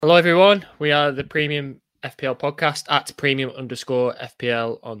Hello, everyone. We are the Premium FPL podcast at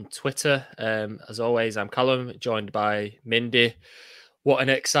premium_FPL on Twitter. As always, I'm Callum, joined by Mindy. What an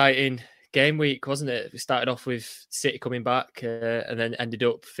exciting game week, wasn't it? We started off with City coming back and then ended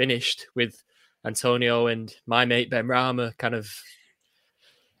up finished with Antonio and my mate Benrahma kind of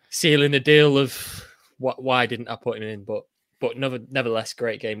sealing the deal of why didn't I put him in, but nevertheless,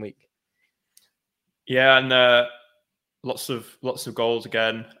 great game week. Yeah, and lots of goals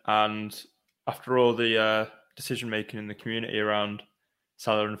again. And after all the decision making in the community around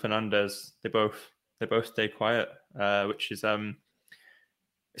Salah and Fernandes, they both stay quiet, which is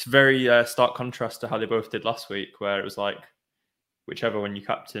it's a very stark contrast to how they both did last week, where it was like whichever one you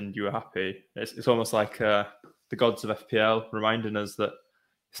captained, you were happy. It's almost like the gods of FPL reminding us that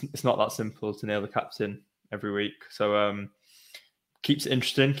it's not that simple to nail the captain every week. So keeps it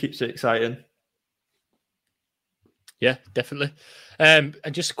interesting, keeps it exciting. Yeah, definitely. And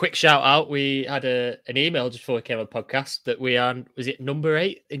just a quick shout out. We had an email just before we came on the podcast that we are, was it number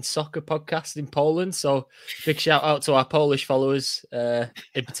 8 in soccer podcast in Poland? So big shout out to our Polish followers,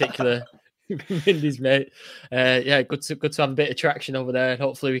 in particular, Mindy's mate. Yeah, good to have a bit of traction over there, and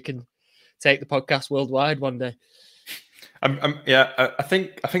hopefully we can take the podcast worldwide one day. I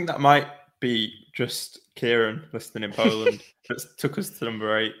think that might be just Kieran listening in Poland that took us to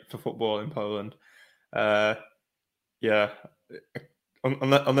number 8 for football in Poland. Yeah,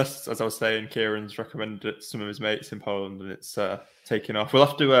 unless, as I was saying, Kieran's recommended it to some of his mates in Poland and it's taken off. We'll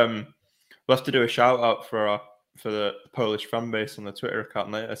have to do a shout out for the Polish fan base on the Twitter account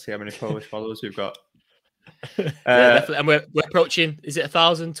later. See how many Polish followers we've got. Yeah, definitely, and we're approaching. Is it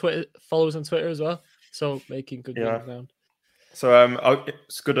 1,000 Twitter followers on Twitter as well? So making good ground. So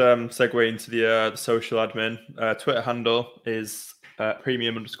it's a good segue into the social admin. Twitter handle is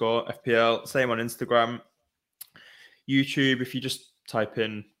premium_FPL. Same on Instagram. YouTube, if you just type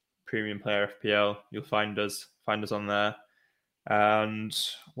in Premium Player FPL, you'll find us on there. And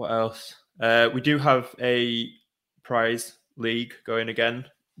what else? We do have a prize league going again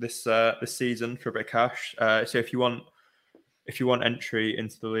this season for a bit of cash. So if you want entry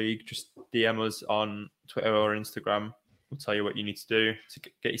into the league, just DM us on Twitter or Instagram. We'll tell you what you need to do to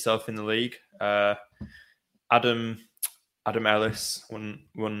get yourself in the league. Adam Ellis won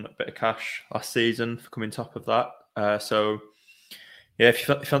a bit of cash last season for coming top of that. So yeah, if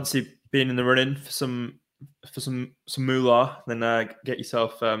you fancy being in the running for some moolah, then get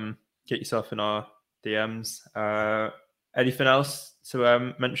yourself in our DMs. Anything else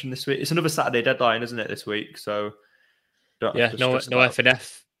to mention this week? It's another Saturday deadline, isn't it, this week? So no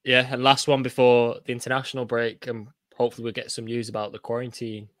FNF. Yeah, and last one before the international break, and hopefully we'll get some news about the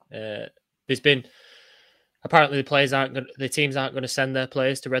quarantine. There's been apparently the teams aren't going to send their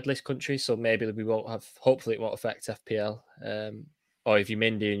players to red list countries, so maybe we won't have. Hopefully, it won't affect FPL. Or if you're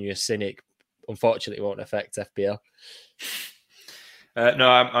Mindy and you're a cynic, unfortunately, it won't affect FPL. No,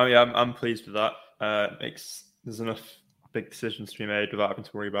 I'm pleased with that. There's enough big decisions to be made without having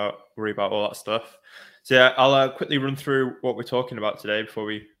to worry about all that stuff. So yeah, I'll quickly run through what we're talking about today before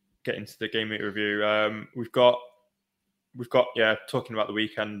we get into the game week review. We've got talking about the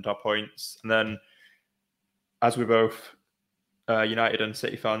weekend, our points, and then as we're both United and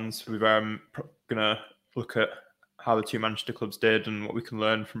City fans, we're gonna look at how the two Manchester clubs did and what we can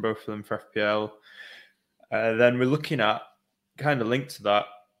learn from both of them for FPL. Then we're looking at, kind of linked to that,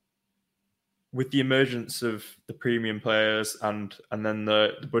 with the emergence of the premium players and then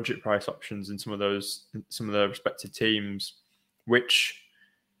the budget price options in some of the respective teams, which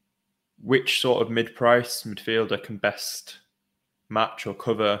sort of mid-price midfielder can best match or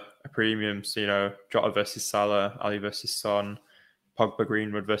cover a premium. So, Jota versus Salah, Ali versus Son, Pogba,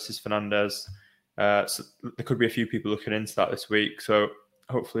 Greenwood versus Fernandes. So there could be a few people looking into that this week. So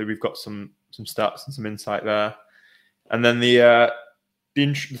hopefully we've got some stats and some insight there. And then the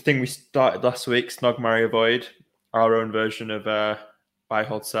thing we started last week, Snog, Marry, Avoid, our own version of Buy,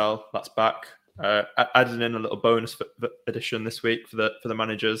 Hold, Sell. That's back. Added in a little bonus edition this week for the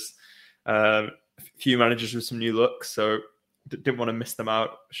managers. A few managers with some new looks, so didn't want to miss them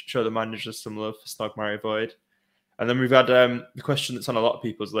out. Show the managers some love for Snog, Marry, Avoid. And then we've had the question that's on a lot of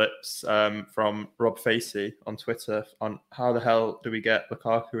people's lips from Rob Facey on Twitter on how the hell do we get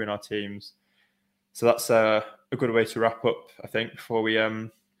Lukaku in our teams? So that's a good way to wrap up, I think, before we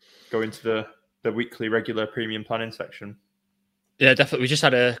go into the weekly regular premium planning section. Yeah, definitely. We just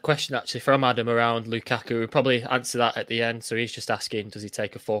had a question actually from Adam around Lukaku. We'll probably answer that at the end. So he's just asking, does he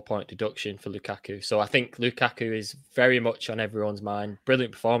take a 4-point deduction for Lukaku? So I think Lukaku is very much on everyone's mind.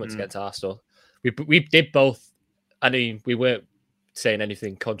 Brilliant performance against Arsenal. We did both. I mean, we weren't saying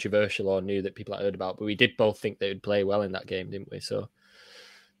anything controversial or new that people had heard about, but we did both think they would play well in that game, didn't we? So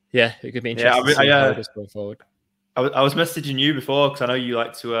Yeah, it could be Yeah, interesting to see how it is going forward. I was messaging you before because I know you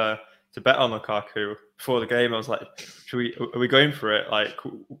like to bet on Lukaku before the game. I was like, are we going for it? Like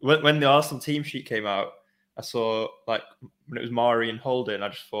when the Arsenal team sheet came out, I saw like when it was Mari and Holding, I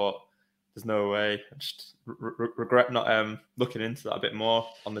just thought there's no way. I just regret not looking into that a bit more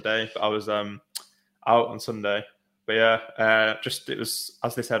on the day. But I was out on Sunday. But yeah, it was,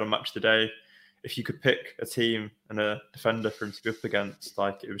 as they said on Match of the Day, if you could pick a team and a defender for him to be up against,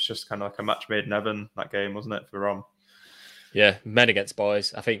 like it was just kind of like a match made in heaven, that game, wasn't it, for Rom? Yeah, men against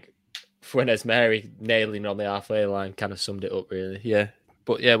boys. I think Funes Mary nailing on the halfway line kind of summed it up, really. Yeah.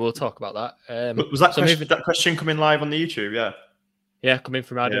 But yeah, we'll talk about that. Was that question coming live on the YouTube? Yeah. Yeah, coming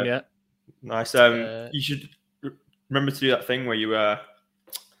from Adam, yeah. Nice. You should remember to do that thing where you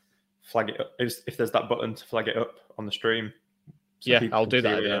flag it up if there's that button to flag it up on the stream. So yeah, I'll do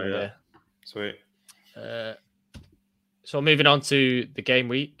that at the end. Yeah. Sweet. So moving on to the game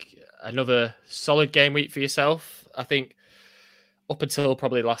week, another solid game week for yourself. I think up until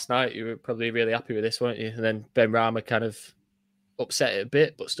probably last night, you were probably really happy with this, weren't you? And then Benrahma kind of upset it a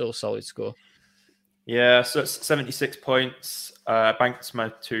bit, but still a solid score. Yeah, so it's 76 points. Banked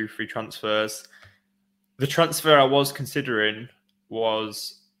my 2 free transfers. The transfer I was considering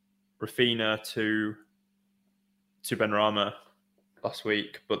was Rafinha to Benrahma last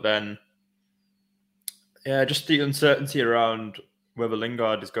week, but then just the uncertainty around whether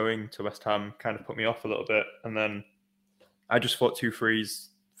Lingard is going to West Ham kind of put me off a little bit. And then I just thought 2 frees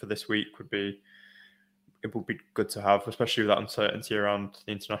for this week would be good to have, especially with that uncertainty around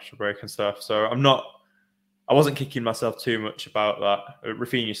the international break and stuff. So I wasn't kicking myself too much about that.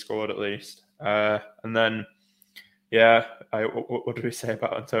 Rafinha scored at least. And then, what did we say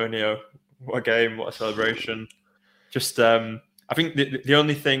about Antonio? What a game, what a celebration. Just, I think the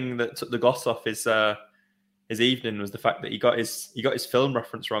only thing that took the gloss off his evening was the fact that he got his film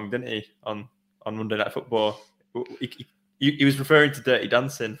reference wrong, didn't he, on Monday Night Football? He was referring to Dirty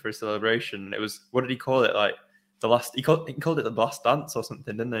Dancing for a celebration. It was, what did he call it? Like the last, he called it the last dance or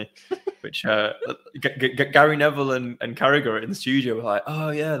something, didn't he? Which Gary Neville and Carragher in the studio were like, oh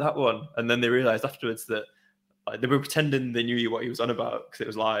yeah, that one. And then they realised afterwards that they were pretending they knew what he was on about because it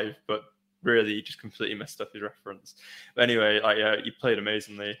was live, but really he just completely messed up his reference. But anyway, he played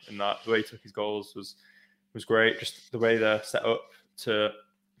amazingly in that. The way he took his goals was great. Just the way they're set up to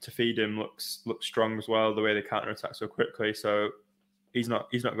feed him looks strong as well. The way they counter attack so quickly, so he's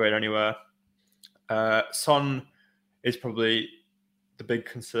not going anywhere. Son is probably the big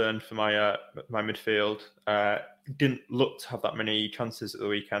concern for my midfield. Didn't look to have that many chances at the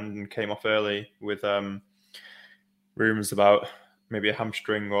weekend and came off early with rumours about maybe a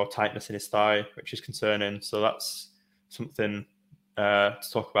hamstring or tightness in his thigh, which is concerning. So that's something to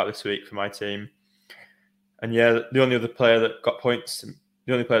talk about this week for my team. And yeah, the only player that got points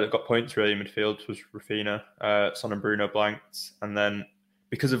really in midfield was Rafinha. Son and Bruno blanked. And then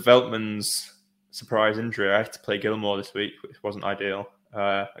because of Veltman's surprise injury, I had to play Gilmore this week, which wasn't ideal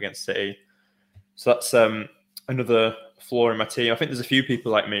against City. So that's another flaw in my team. I think there's a few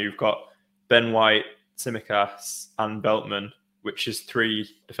people like me who've got Ben White, Tsimikas and Veltman, which is 3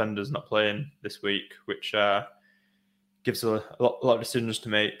 defenders not playing this week, which gives a lot of decisions to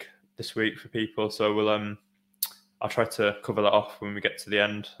make this week for people. So I'll try to cover that off when we get to the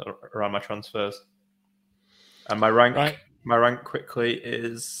end around my transfers. And my rank quickly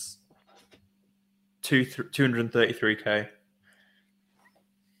is 233k.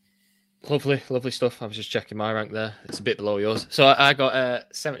 Lovely stuff. I was just checking my rank there. It's a bit below yours. So I got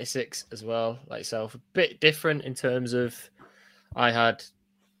 76 as well, like yourself. A bit different in terms of I had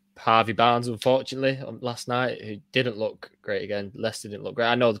Harvey Barnes, unfortunately, last night, who didn't look great again. Leicester didn't look great.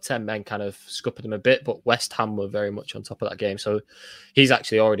 I know the 10 men kind of scuppered him a bit, but West Ham were very much on top of that game. So he's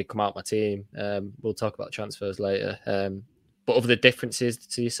actually already come out my team. We'll talk about transfers later. But of the differences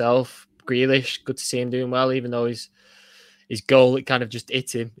to yourself, Grealish, good to see him doing well, even though his goal, it kind of just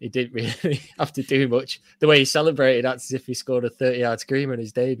hit him. He didn't really have to do much. The way he celebrated, that's as if he scored a 30-yard screamer in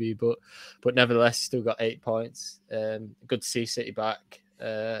his debut, but nevertheless, he still got 8 points. Good to see City back.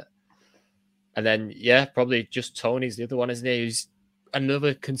 And then, probably just Tony's the other one, isn't he? Who's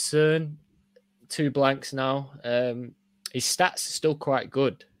another concern. 2 blanks now. His stats are still quite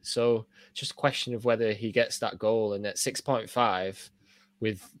good. So just a question of whether he gets that goal. And at 6.5,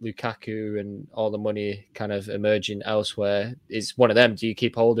 with Lukaku and all the money kind of emerging elsewhere, is one of them. Do you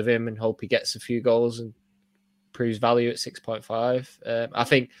keep hold of him and hope he gets a few goals and proves value at 6.5? I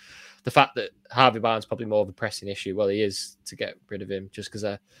think the fact that Harvey Barnes is probably more of a pressing issue, well, he is, to get rid of him, just because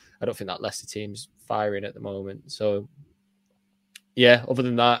I don't think that Leicester team's firing at the moment. So, other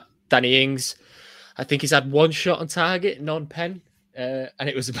than that, Danny Ings, I think he's had 1 shot on target, non-pen, and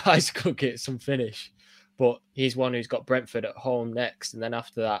it was a bicycle kit, some finish. But he's one who's got Brentford at home next, and then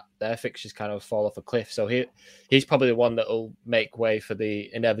after that, their fixtures kind of fall off a cliff. So he's probably the one that will make way for the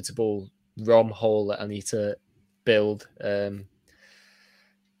inevitable ROM hole that I need to build.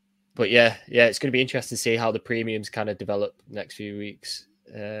 But yeah, it's going to be interesting to see how the premiums kind of develop next few weeks,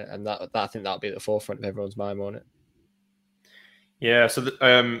 and that I think that'll be at the forefront of everyone's mind, won't it? Yeah, so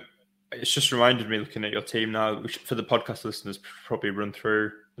it's just reminded me looking at your team now. We should, for the podcast listeners, probably run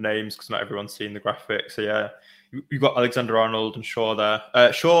through the names because not everyone's seen the graphic. So yeah, you've got Alexander-Arnold and Shaw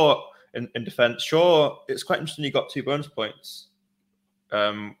there. Shaw in defence. Shaw, it's quite interesting. You got 2 bonus points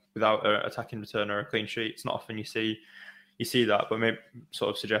without an attacking return or a clean sheet. It's not often you see that, but maybe sort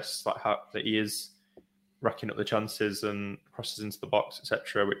of suggests like how that he is racking up the chances and crosses into the box,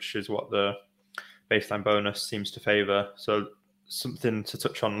 etc., which is what the baseline bonus seems to favour. So something to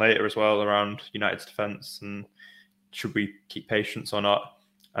touch on later as well around United's defence and should we keep patience or not.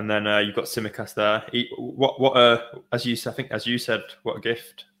 And then you've got Tsimikas there. As you said, what a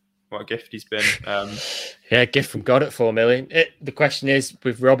gift he's been. Yeah, gift from God at 4 million. The question is,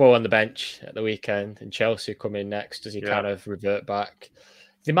 with Robbo on the bench at the weekend and Chelsea coming next, does he kind of revert back?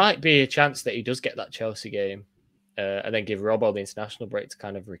 There might be a chance that he does get that Chelsea game and then give Robbo the international break to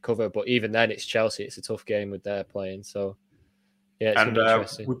kind of recover. But even then, it's Chelsea. It's a tough game with their playing. So yeah, it's going to be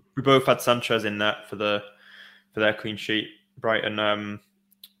interesting. We both had Sanchez in net for their clean sheet. Brighton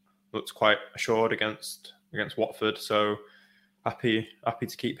looks quite assured against Watford. So happy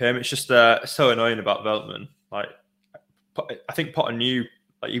to keep him. It's just so annoying about Veltman. Like, I think Potter knew,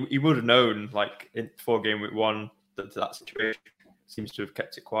 like he would have known, like before game week 1 that situation seems to have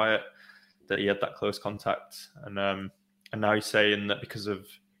kept it quiet, that he had that close contact, and now he's saying that because of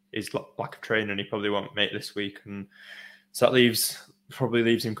his lack of training, he probably won't make this week, and so that probably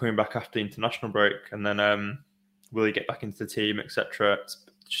leaves him coming back after the international break, and then will he get back into the team, etc. It's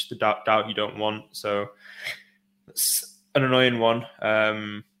just a doubt you don't want. So it's an annoying one,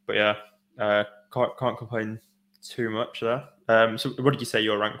 but yeah, can't complain too much there. So what did you say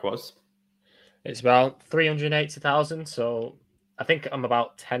your rank was? It's about 380,000. So I think I'm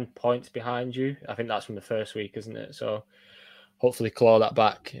about 10 points behind you. I think that's from the first week, isn't it? So hopefully claw that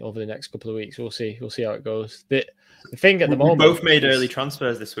back over the next couple of weeks. We'll see how it goes. The thing at the moment, we both made early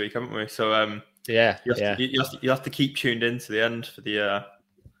transfers this week, haven't we? So you have to keep tuned in to the end for the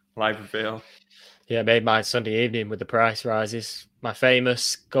live reveal. Yeah, made mine Sunday evening with the price rises. My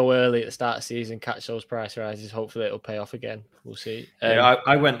famous go early at the start of the season, catch those price rises. Hopefully it'll pay off again. We'll see.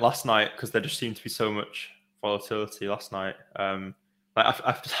 I went last night because there just seemed to be so much volatility last night. Like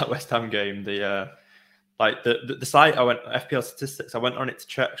after that West Ham game, the site I went FPL statistics. I went on it to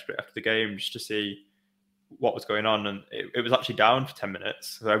check straight after the game just to see what was going on, and it was actually down for 10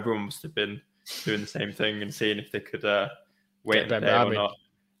 minutes. So everyone must have been doing the same thing and seeing if they could wait a day or not.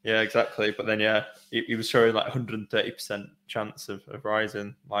 Yeah, exactly. But then, he was showing like 130% chance of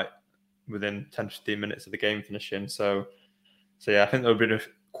rising like within 10 to 15 minutes of the game finishing. So yeah, I think there have been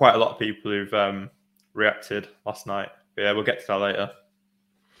quite a lot of people who've reacted last night. But yeah, we'll get to that later.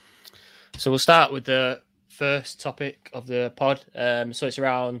 So we'll start with the first topic of the pod. So it's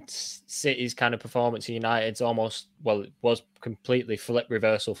around City's kind of performance in United's it was completely flip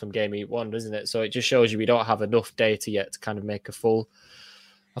reversal from game week 1, doesn't it? So it just shows you we don't have enough data yet to kind of make a full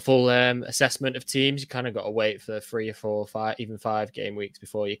assessment of teams. You kind of got to wait for 3 or 4 or 5, even 5 game weeks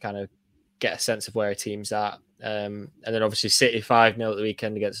before you kind of get a sense of where a team's at. And then obviously City 5-0 at the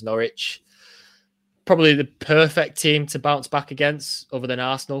weekend against Norwich. Probably the perfect team to bounce back against, other than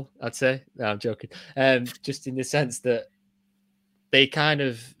Arsenal, I'd say. No, I'm joking. Just in the sense that they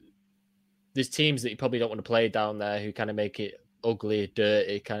there's teams that you probably don't want to play down there who kind of make it ugly,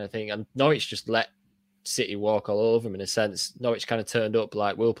 dirty kind of thing. And Norwich just let City walk all over them in a sense. Norwich kind of turned up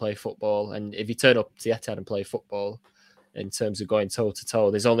like, we'll play football. And if you turn up to the Etihad and play football, in terms of going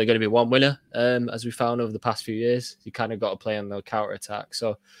toe-to-toe, there's only going to be one winner, as we found over the past few years. You kind of got to play on the counter-attack.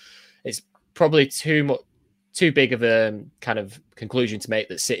 So it's probably too big of a kind of conclusion to make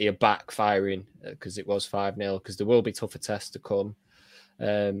that City are backfiring because it was 5-0, because there will be tougher tests to come.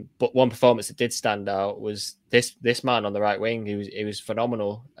 But one performance that did stand out was this man on the right wing. He was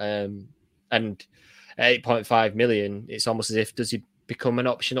phenomenal. And at 8.5 million, it's almost as if, does he become an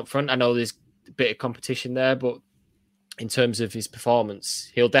option up front? I know there's a bit of competition there, but in terms of his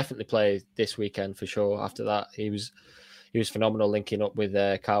performance, he'll definitely play this weekend for sure. After that, he was phenomenal, linking up with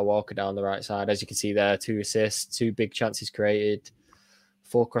Kyle Walker down the right side. As you can see there, 2 assists, 2 big chances created,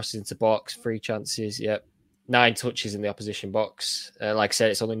 4 crosses into box, 3 chances. Yep, 9 touches in the opposition box. Like I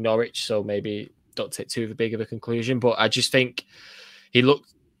said, it's only Norwich, so maybe don't take too big of a conclusion. But I just think he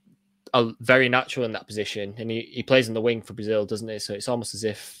looked very natural in that position, and he plays in the wing for Brazil, doesn't he? So it's almost as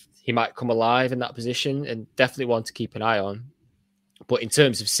if he might come alive in that position, and definitely one to keep an eye on. But in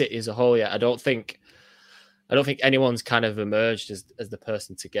terms of City as a whole, yeah, I don't think anyone's kind of emerged as the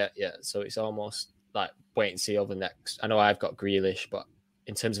person to get yet. So it's almost like wait and see over next. I know I've got Grealish, but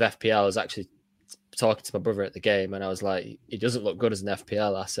in terms of FPL, I was actually talking to my brother at the game, and I was like, he doesn't look good as an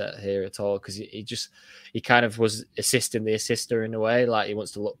FPL asset here at all, because he kind of was assisting the assister in a way. Like, he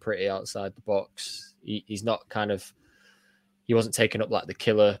wants to look pretty outside the box. He's not kind of, he wasn't taking up like the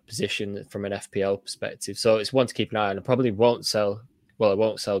killer position from an FPL perspective. So it's one to keep an eye on. I probably won't sell. Well, I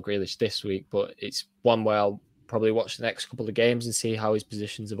won't sell Grealish this week, but it's one where I'll probably watch the next couple of games and see how his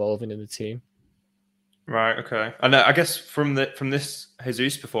position's evolving in the team. Right. Okay. And I guess from this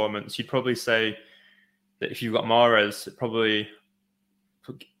Jesus performance, you'd probably say that if you've got Mahrez, it probably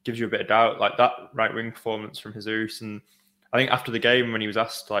gives you a bit of doubt, like that right wing performance from Jesus. And I think after the game, when he was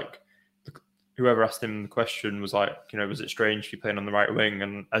asked, like, whoever asked him the question was like, was it strange to be playing on the right wing?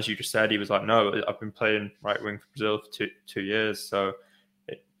 And as you just said, he was like, no, I've been playing right wing for Brazil for two years, so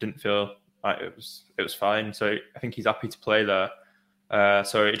it didn't feel like it was fine. So I think he's happy to play there.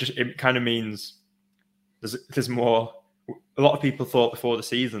 So it kind of means there's more. A lot of people thought before the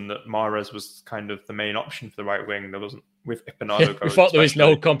season that Mahrez was kind of the main option for the right wing. There wasn't, with Bernardo. We thought there was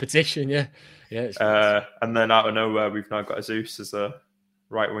no competition. Yeah. And then out of nowhere, we've now got Jesus as a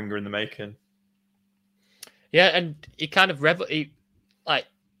right winger in the making. Yeah, and he kind of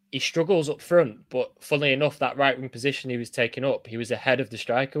he struggles up front, but funnily enough, that right wing position he was taking up, he was ahead of the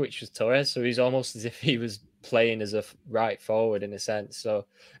striker, which was Torres. So he's almost as if he was playing as a right forward in a sense. So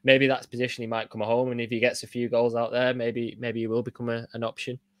maybe that's position he might come home, and if he gets a few goals out there, maybe he will become an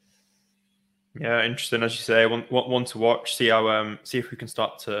option. Yeah, interesting. As you say, one to watch. See if we can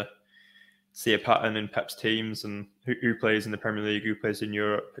start to see a pattern in Pep's teams and who plays in the Premier League, who plays in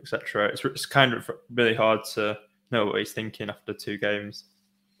Europe, etc. It's kind of really hard to know what he's thinking after 2 games.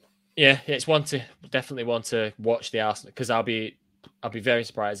 Yeah, it's definitely want to watch the Arsenal, because I'll be very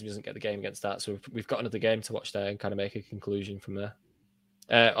surprised if he doesn't get the game against that. So we've got another game to watch there and kind of make a conclusion from there.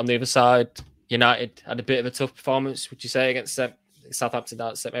 On the other side, United had a bit of a tough performance, would you say, against Southampton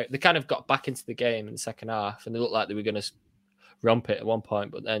down at St. Mary? They kind of got back into the game in the second half, and they looked like they were going to romp it at one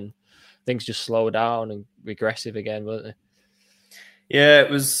point, but then things just slowed down and regressive again, weren't they? Yeah, it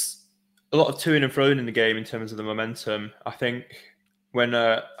was a lot of to-ing and fro-ing in the game in terms of the momentum. I think when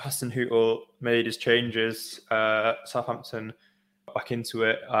Hasenhüttl made his changes, Southampton got back into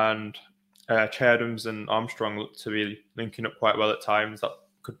it, and Che Adams and Armstrong looked to be linking up quite well at times. That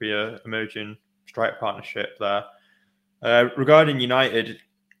could be an emerging strike partnership there. Regarding United,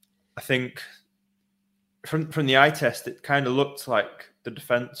 I think from the eye test, it kind of looked like the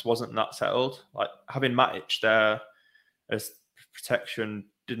defence wasn't that settled. Like, having Matic there as protection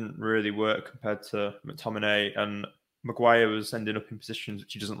didn't really work compared to McTominay, and Maguire was ending up in positions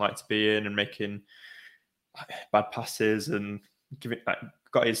which he doesn't like to be in and making bad passes and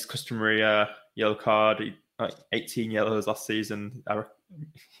got his customary yellow card. 18 yellows last season. I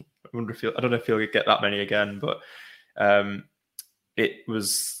don't know if he'll get that many again, but it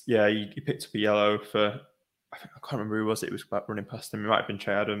was, he picked up a yellow for, I can't remember who it was about running past him. It might have been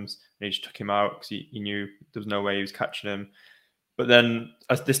Che Adams, and he just took him out because he knew there was no way he was catching him. But then,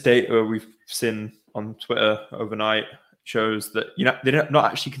 as this data we've seen on Twitter overnight shows that they've not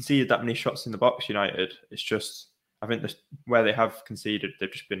actually conceded that many shots in the box, United. It's just, I think where they have conceded,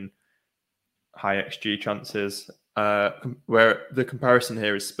 they've just been high XG chances. Where the comparison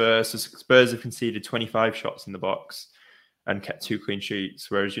here is Spurs. So Spurs have conceded 25 shots in the box and kept 2 clean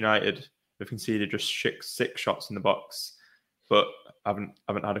sheets, whereas United have conceded just 6 shots in the box, but haven't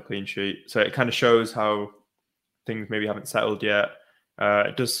had a clean sheet. So it kind of shows how things maybe haven't settled yet.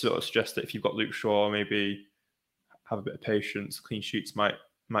 It does sort of suggest that if you've got Luke Shaw, maybe have a bit of patience. Clean sheets might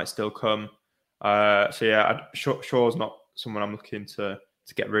still come. Shaw's not someone I'm looking to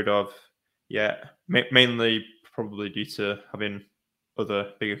get rid of yet. Mainly probably due to having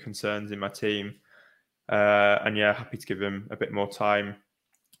other bigger concerns in my team. Happy to give him a bit more time.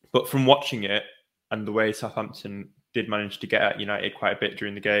 But from watching it and the way Southampton did manage to get at United quite a bit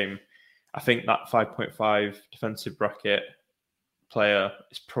during the game, I think that 5.5 defensive bracket player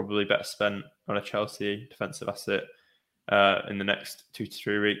is probably better spent on a Chelsea defensive asset in the next 2 to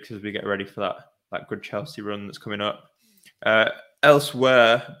 3 weeks as we get ready for that good Chelsea run that's coming up.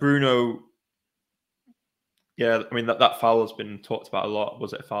 Elsewhere, Bruno, that foul has been talked about a lot.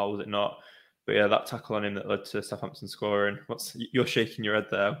 Was it a foul? Was it not? But yeah, that tackle on him that led to Southampton scoring. You're shaking your head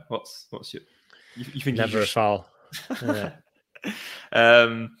there. What's your? You think never a foul? Yeah.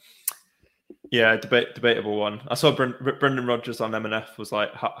 Yeah, debatable one. I saw Brendan Rodgers on M&F was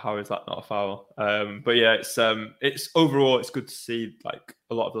like, how is that not a foul? But yeah, it's overall it's good to see like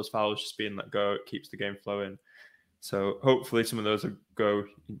a lot of those fouls just being let go. It keeps the game flowing. So hopefully some of those will go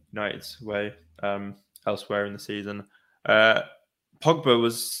United's way elsewhere in the season. Pogba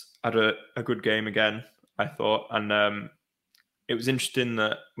had a good game again, I thought, and it was interesting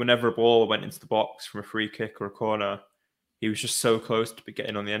that whenever a ball went into the box from a free kick or a corner, he was just so close to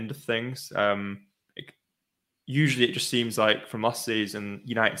getting on the end of things. Usually it just seems like from last season,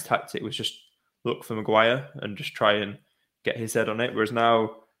 United's tactic was just look for Maguire and just try and get his head on it. Whereas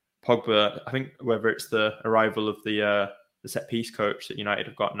now Pogba, I think whether it's the arrival of the set piece coach that United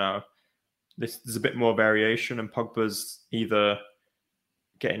have got now, there's a bit more variation, and Pogba's either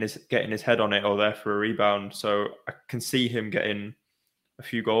getting his head on it or there for a rebound. So I can see him getting a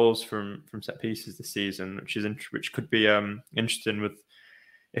few goals from set pieces this season, which could be interesting. With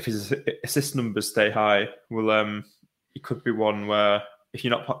if his assist numbers stay high, it could be one where if you're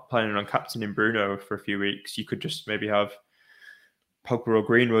not planning on captaining Bruno for a few weeks, you could just maybe have Pogba or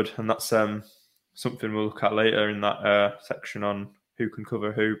Greenwood, and that's something we'll look at later in that section on who can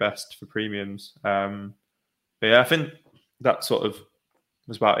cover who best for premiums. But yeah, I think that sort of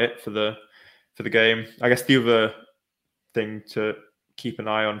was about it for the game. I guess the other thing to keep an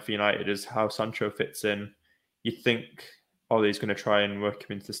eye on for United is how Sancho fits in. You'd think Ollie's going to try and work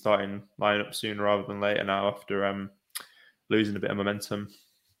him into the starting lineup sooner rather than later now after losing a bit of momentum.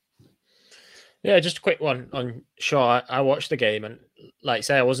 Yeah, just a quick one on Shaw. I watched the game and, like I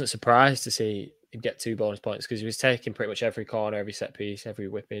say, I wasn't surprised to see him get 2 bonus points because he was taking pretty much every corner, every set piece, every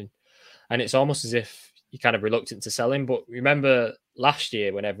whipping. And it's almost as if you're kind of reluctant to sell him. But remember last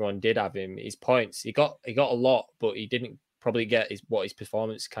year when everyone did have him, his points, he got a lot, but he didn't probably get his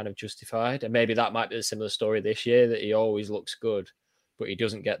performance kind of justified. And maybe that might be a similar story this year, that he always looks good, but he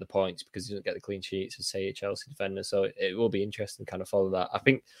doesn't get the points because he doesn't get the clean sheets as, say, a Chelsea defender. So it will be interesting to kind of follow that. I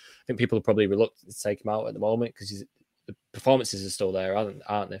think people are probably reluctant to take him out at the moment because the performances are still there,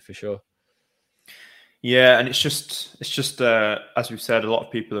 aren't they, for sure? Yeah, and it's just as we've said, a lot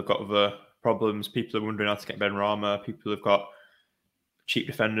of people have got other problems. People are wondering how to get Benrahma. People have got cheap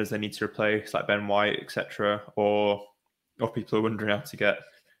defenders they need to replace, like Ben White, etc. Or people are wondering how to get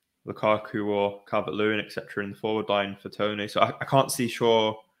Lukaku or Calvert-Lewin, etc. in the forward line for Tony. So I can't see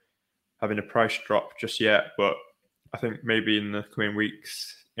Shaw having a price drop just yet, but I think maybe in the coming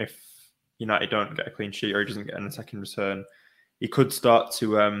weeks, if United don't get a clean sheet or he doesn't get an attacking return, he could start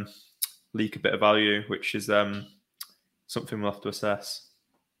to leak a bit of value, which is something we'll have to assess.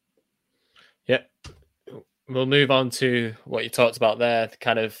 Yeah. We'll move on to what you talked about there,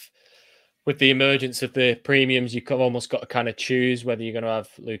 kind of with the emergence of the premiums, you've almost got to kind of choose whether you're going to have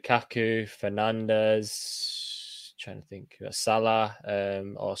Lukaku, Fernandes, trying to think, Salah,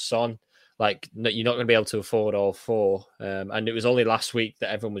 or Son. Like, you're not going to be able to afford all 4. And it was only last week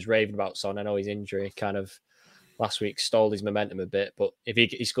that everyone was raving about Son. I know his injury kind of last week stalled his momentum a bit, but if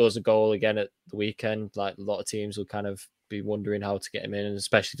he scores a goal again at the weekend, like a lot of teams will kind of be wondering how to get him in, and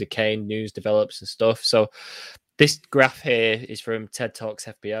especially the Kane news develops and stuff. So this graph here is from TED Talks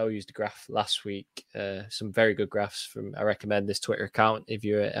FPL. We used a graph last week. Some very good graphs from, I recommend this Twitter account if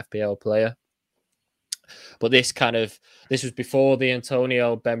you're an FPL player. But this was before the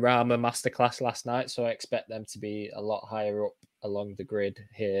Antonio Benrahma masterclass last night, so I expect them to be a lot higher up along the grid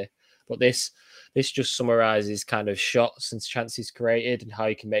here. But this just summarizes kind of shots and chances created and how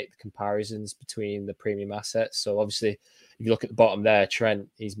you can make the comparisons between the premium assets. So obviously, if you look at the bottom there, Trent,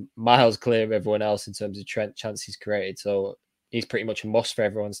 he's miles clear of everyone else in terms of Trent chances created. So he's pretty much a must for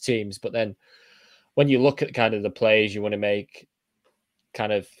everyone's teams. But then when you look at kind of the players you want to make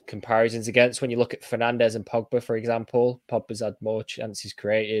kind of comparisons against, when you look at Fernandes and Pogba, for example, Pogba's had more chances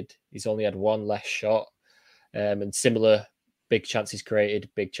created. He's only had 1 less shot, and similar big chances created,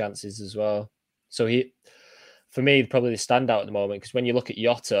 big chances as well. So for me, probably the standout at the moment, because when you look at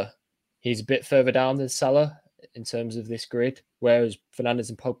Jota, he's a bit further down than Salah in terms of this grid, whereas Fernandes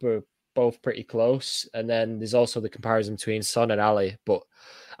and Pogba are both pretty close. And then there's also the comparison between Son and Ali, but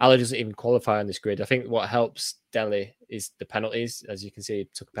Ali doesn't even qualify on this grid. I think what helps Dele is the penalties. As you can see, he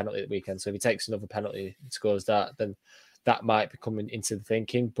took a penalty at the weekend. So if he takes another penalty and scores that, then that might be coming into the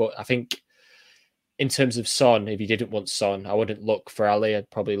thinking. But I think in terms of Son, if you didn't want Son, I wouldn't look for Ali.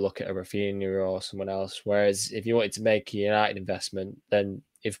 I'd probably look at a Rafinha or someone else. Whereas if you wanted to make a United investment, then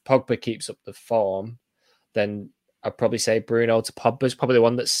if Pogba keeps up the form, then I'd probably say Bruno to Pogba is probably the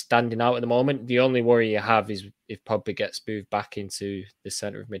one that's standing out at the moment. The only worry you have is if Pogba gets moved back into the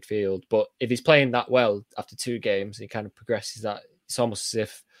centre of midfield. But if he's playing that well after 2 games, he kind of progresses that. It's almost as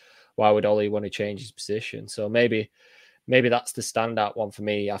if, why would Ollie want to change his position? So maybe maybe that's the standout one for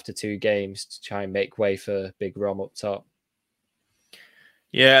me after 2 games to try and make way for Big Rom up top.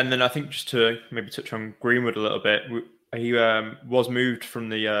 Yeah, and then I think just to maybe touch on Greenwood a little bit, he was moved from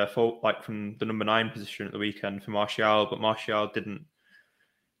the from the number 9 position at the weekend for Martial, but Martial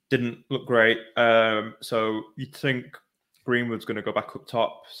didn't look great. So you'd think Greenwood's going to go back up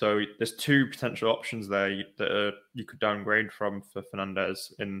top. So there's 2 potential options there that you could downgrade from for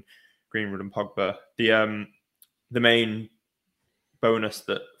Fernandes in Greenwood and Pogba. The main bonus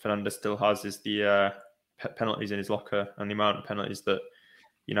that Fernandes still has is the penalties in his locker and the amount of penalties that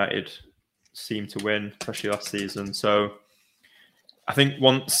United seem to win, especially last season. So I think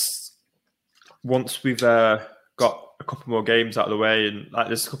once we've got a couple more games out of the way, and like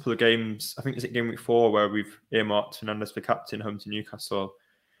there's a couple of games, I think it's at Gameweek 4 where we've earmarked Fernandes for captain home to Newcastle.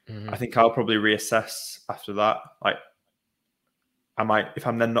 I think I'll probably reassess after that. Like I might, if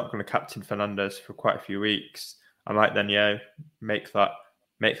I'm then not going to captain Fernandes for quite a few weeks, I might then make that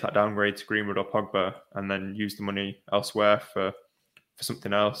downgrade to Greenwood or Pogba, and then use the money elsewhere for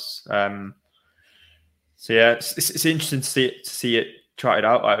something else. So yeah, it's interesting to see it charted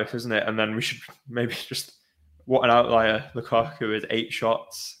out like this, isn't it? And then we should maybe just, what an outlier Lukaku is, 8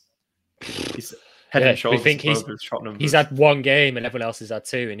 shots. He's head and shoulders above his shot numbers. He's had 1 game and everyone else has had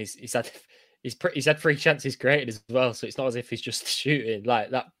 2, and he's had 3 chances created as well. So it's not as if he's just shooting.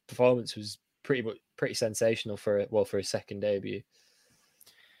 Like that performance was pretty sensational for his second debut.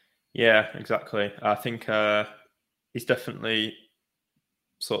 Yeah, exactly. I think he's definitely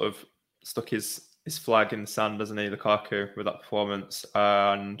sort of stuck his flag in the sand, doesn't he, Lukaku, with that performance.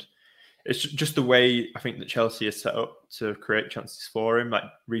 And it's just the way I think that Chelsea is set up to create chances for him. Like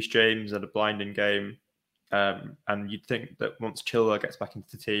Reece James had a blinding game. And you'd think that once Chilwell gets back into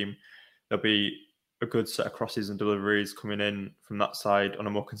the team, there'll be a good set of crosses and deliveries coming in from that side on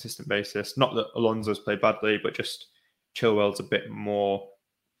a more consistent basis. Not that Alonso's played badly, but just Chilwell's a bit more,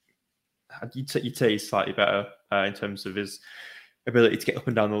 you'd say he's slightly better in terms of his ability to get up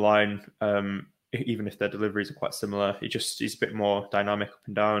and down the line, even if their deliveries are quite similar. He's a bit more dynamic up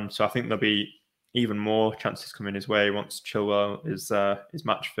and down. So I think there'll be even more chances coming his way once Chilwell is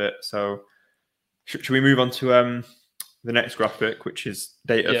match fit. So should we move on to the next graphic, which is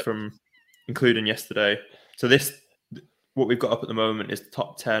data from including yesterday. So what we've got up at the moment is the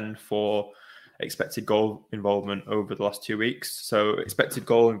top 10 for expected goal involvement over the last 2 weeks. So expected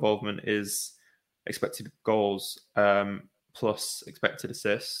goal involvement is expected goals plus expected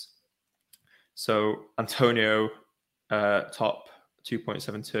assists. So Antonio top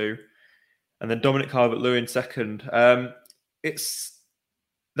 2.72, and then Dominic Calvert-Lewin second. That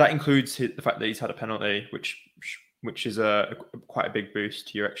includes the fact that he's had a penalty, which is quite a big boost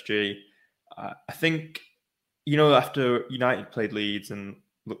to your XG. I think, after United played Leeds and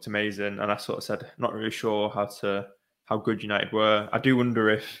looked amazing, and I sort of said, not really sure how good United were. I do wonder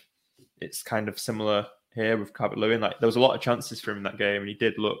if it's kind of similar here with Calvert-Lewin. Like there was a lot of chances for him in that game, and he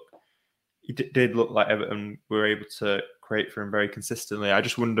did look like Everton were able to create for him very consistently. I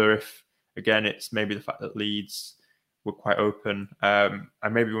just wonder if, again, it's maybe the fact that Leeds were quite open. I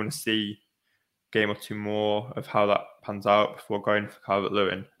maybe want to see a game or 2 more of how that pans out before going for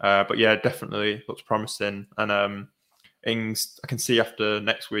Calvert-Lewin. But yeah, definitely looks promising. And Ings, I can see after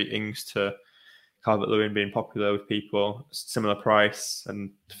next week, Ings to Calvert-Lewin being popular with people, similar price,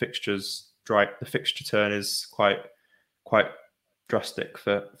 and the fixture turn is quite drastic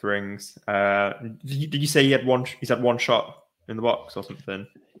for Ings. Did you say he's had 1 shot in the box or something?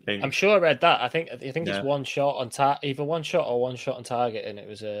 I'm sure I read that. I think it's 1 shot on either 1 shot or 1 shot on target, and it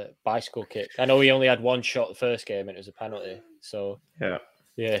was a bicycle kick. I know he only had 1 shot the first game, and it was a penalty. So yeah.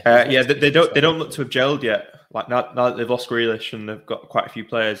 They don't look to have gelled yet. Like now that they've lost Grealish and they've got quite a few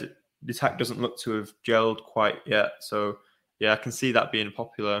players, the attack doesn't look to have gelled quite yet. So yeah, I can see that being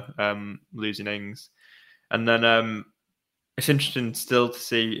popular. Losing Ings, and then it's interesting still to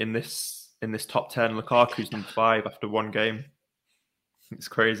see in this top 10, Lukaku's number 5 after 1 game. It's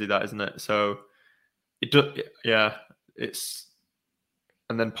crazy that, isn't it? So it's,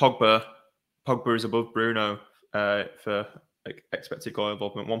 and then Pogba is above Bruno for expected goal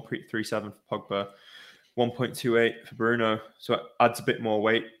involvement, 1.37 for Pogba, 1.28 for Bruno. So it adds a bit more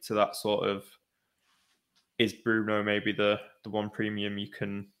weight to that sort of, is Bruno maybe the one premium you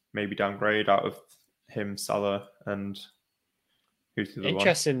can maybe downgrade out of him, Salah, and who's the other one?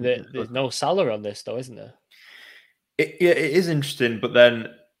 Interesting that there's no Salah on this though, isn't there? It is interesting, but then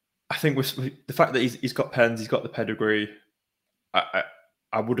I think with the fact that he's got pens, he's got the pedigree, I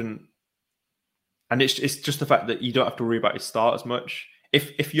wouldn't. And it's just the fact that you don't have to worry about his start as much.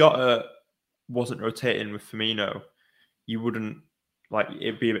 If Jota wasn't rotating with Firmino, you wouldn't like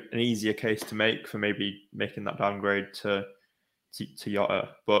it'd be an easier case to make for maybe making that downgrade to Jota.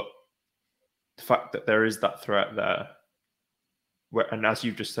 But the fact that there is that threat there, and as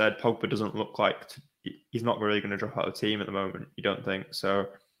you've just said, Pogba doesn't look like he's not really going to drop out of the team at the moment. You don't think so?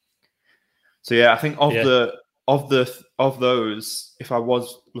 So yeah, I think of those, if I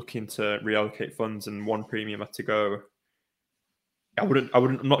was looking to reallocate funds and one premium had to go, I wouldn't.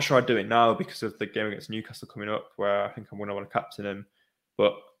 I'm not sure I'd do it now because of the game against Newcastle coming up, where I think I'm going to want to captain him.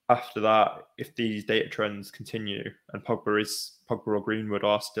 But after that, if these data trends continue and Pogba or Greenwood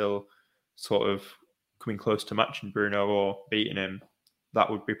are still sort of coming close to matching Bruno or beating him, that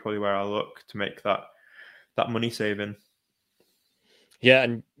would be probably where I look to make that money saving. Yeah,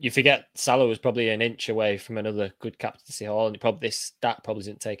 and you forget Salah was probably an inch away from another good captaincy haul, and this stat probably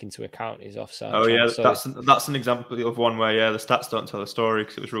isn't taken into account his offside. Oh yeah, so that's an example of one where the stats don't tell the story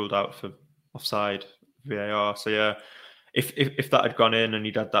because it was ruled out for offside VAR. So yeah, if that had gone in and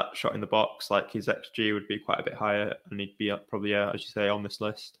he'd had that shot in the box, like his XG would be quite a bit higher, and he'd be probably as you say on this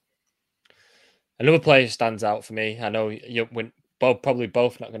list. Another player who stands out for me, I know you're probably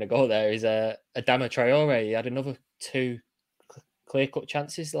both not going to go there, is Adama Traore. He had another 2 clear-cut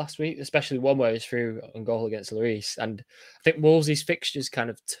chances last week, especially one where he's through on goal against Lloris. And I think Wolves' fixtures kind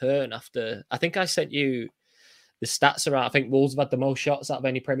of turn after... I think I sent you the stats around. I think Wolves have had the most shots out of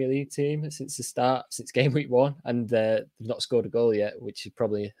any Premier League team since game week 1, and they've not scored a goal yet, which is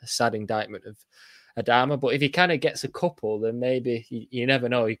probably a sad indictment of Adama. But if he kind of gets a couple, then maybe, you never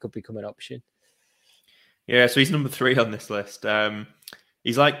know, he could become an option. Yeah, so he's number 3 on this list.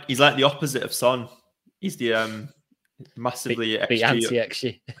 He's like the opposite of Son. He's the massively the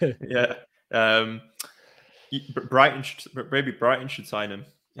anti-XG. Yeah. Brighton should sign him.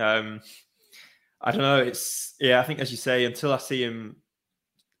 I don't know. I think as you say, until I see him,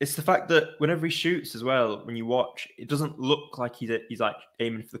 it's the fact that whenever he shoots as well, when you watch, it doesn't look like he's like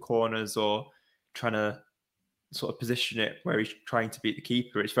aiming for the corners or trying to sort of position it where he's trying to beat the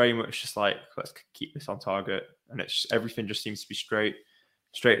keeper. It's very much just like, let's keep this on target, and everything just seems to be straight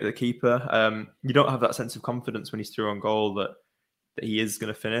to the keeper. You don't have that sense of confidence when he's through on goal that he is going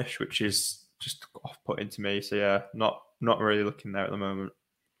to finish, which is just off-putting to me. So yeah, not really looking there at the moment.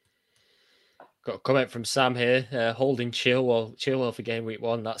 Got a comment from Sam here, holding Chilwell for game week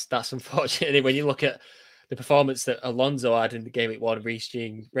 1. That's unfortunate. When you look at the performance that Alonso had in the game week 1,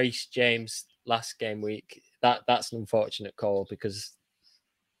 Reece James last game week, that's an unfortunate call, because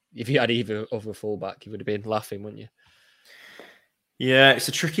if you had either other fullback, you would have been laughing, wouldn't you? Yeah, it's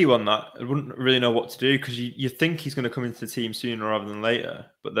a tricky one that I wouldn't really know what to do, because you think he's going to come into the team sooner rather than later,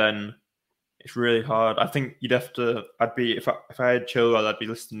 but then it's really hard. I think you'd have to. If I had Chilwell, I'd be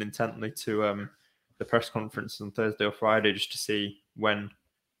listening intently to the press conference on Thursday or Friday just to see when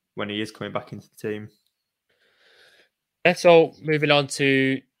he is coming back into the team. Yeah, so moving on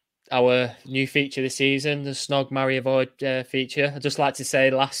to our new feature this season, the Snog, Marry, Avoid feature. I'd just like to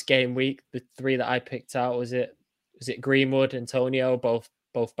say, last game week, the 3 that I picked out, was it Greenwood, Antonio, both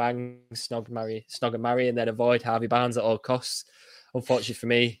bangs, Snog and Marry, and then Avoid Harvey Barnes at all costs. Unfortunately for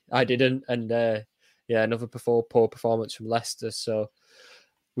me, I didn't, and another poor performance from Leicester. So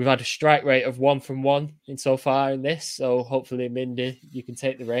we've had a strike rate of 1 from 1 so far in this. So hopefully, Mindy, you can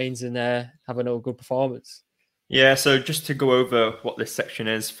take the reins and have another good performance. Yeah, so just to go over what this section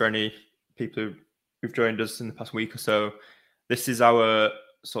is for any people who've joined us in the past week or so, this is our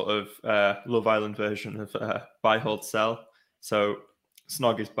sort of Love Island version of buy, hold, sell. So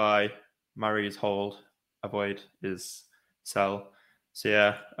Snog is buy, Marry is hold, Avoid is sell. So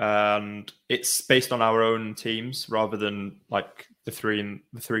yeah, and it's based on our own teams rather than like the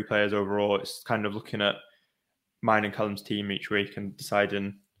three players overall. It's kind of looking at mine and Callum's team each week and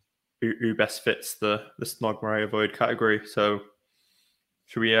deciding who best fits the Snog, Marry, Avoid category. So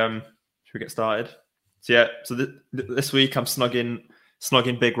should we get started? So yeah, so this week I'm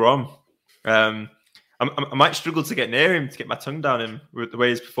snogging Big Rom. I might struggle to get near him, to get my tongue down him with the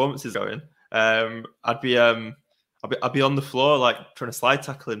way his performance is going. I'd be on the floor like trying to slide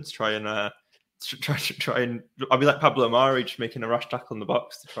tackle him to try and I'll be like Pablo Mari, just making a rash tackle in the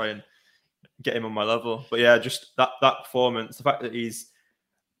box to try and get him on my level. But yeah, just that performance, the fact that he's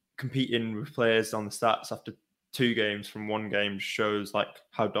competing with players on the stats after 2 games from 1 game shows like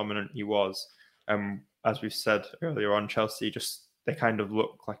how dominant he was. As we've said earlier on, Chelsea they kind of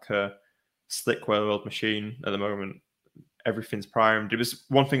look like a slick, well-oiled machine at the moment. Everything's primed. It was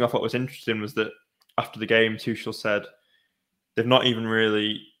one thing I thought was interesting was that after the game, Tuchel said they've not even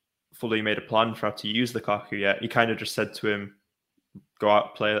really fully made a plan for how to use Lukaku yet. He kind of just said to him, "Go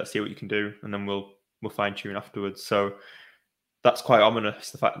out, play. Let's see what you can do, and then we'll fine tune afterwards." So that's quite ominous.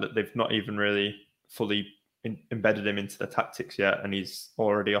 The fact that they've not even really fully embedded him into the tactics yet, and he's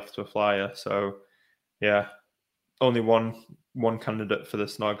already off to a flyer. So yeah, only one candidate for the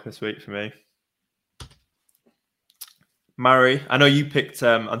Snog this week for me. Murray, I know you picked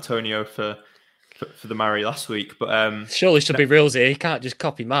Antonio for the Murray last week, but surely should be rules here. He can't just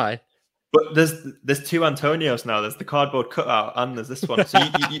copy mine. But there's two Antonios now. There's the cardboard cutout and there's this one. So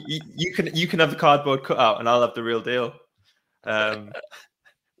you can have the cardboard cutout and I'll have the real deal.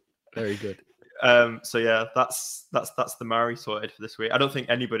 Very good. So yeah, that's the Murray sorted for this week. I don't think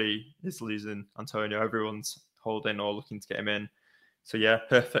anybody is losing Antonio. Everyone's holding or looking to get him in. So yeah,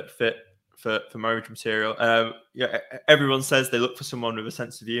 perfect fit for marriage material. Yeah, everyone says they look for someone with a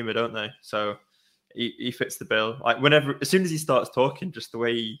sense of humor, don't they? So he fits the bill. Like as soon as he starts talking, just the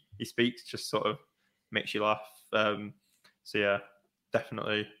way he speaks just sort of makes you laugh. So yeah,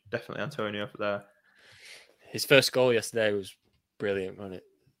 definitely Antonio for there. His first goal yesterday was brilliant, wasn't it?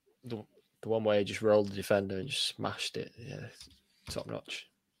 The one where he just rolled the defender and just smashed it. Yeah, top notch.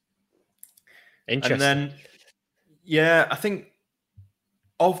 Interesting. And then, yeah, I think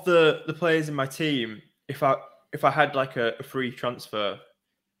of the players in my team, if I had like a free transfer,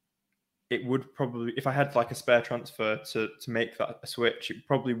 it would probably, if I had like a spare transfer to make that a switch, it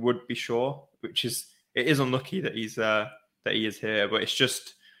probably would be Shaw, it is unlucky that he is here, but it's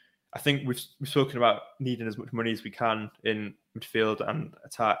just, I think we've spoken about needing as much money as we can in midfield and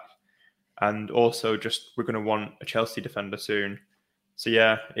attack, and also just we're going to want a Chelsea defender soon. So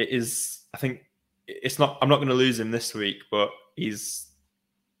yeah, it is. I think it's not. I'm not going to lose him this week, but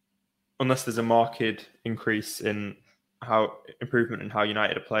unless there's a marked increase in improvement in how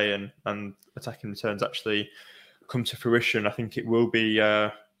United are playing and attacking returns actually come to fruition, I think it will be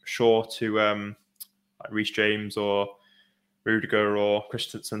Shaw to like Reece James or Rudiger or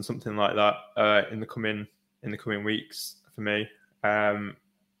Christensen, something like that in the coming weeks for me.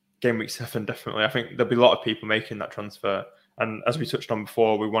 Game week 7, definitely. I think there'll be a lot of people making that transfer, and as we touched on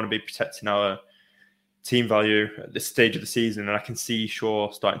before, we want to be protecting our team value at this stage of the season, and I can see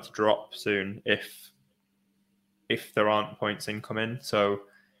Shaw starting to drop soon if there aren't points incoming. So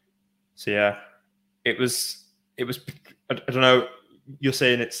yeah, it was. I don't know. You're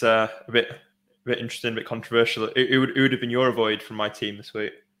saying it's a bit interesting, a bit controversial. It would have been your avoid from my team this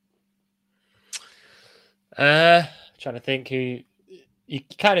week. Trying to think who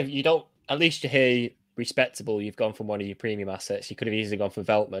you don't. At least you're here respectable. You've gone from one of your premium assets. You could have easily gone for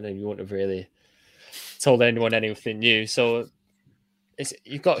Veltman, and you wouldn't have really told anyone anything new. So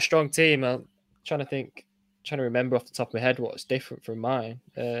you've got a strong team. I'm trying to remember off the top of my head what's different from mine.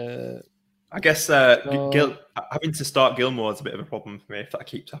 I guess having to start Gilmore's a bit of a problem for me if that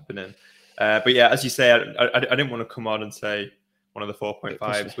keeps happening. But yeah, as you say, I didn't want to come on and say one of the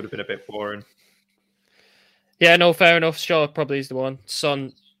 4.5s would have been a bit boring. Yeah, no, fair enough. Shaw probably is the one.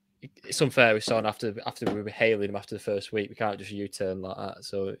 Son, it's unfair with Son after we were hailing him after the first week. We can't just U-turn like that.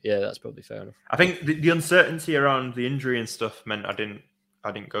 So yeah, that's probably fair enough. I think the uncertainty around the injury and stuff meant I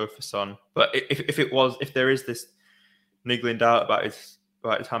didn't go for Son. But if there is this niggling doubt about his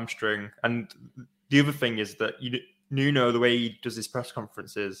hamstring, and the other thing is that Nuno, the way he does his press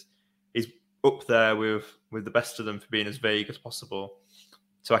conferences, is up there with the best of them for being as vague as possible.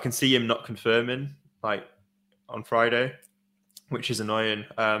 So I can see him not confirming like on Friday, which is annoying.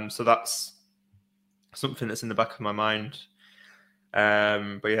 So that's something that's in the back of my mind.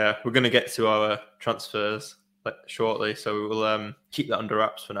 But yeah, we're going to get to our transfers shortly, so we'll keep that under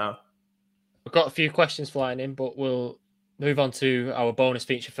wraps for now. We've got a few questions flying in, but we'll move on to our bonus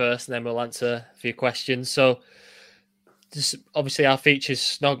feature first, and then we'll answer a few questions. So just obviously our features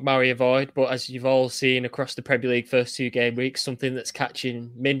Snog, marry, avoid, but as you've all seen across the Premier League first 2 game weeks, something that's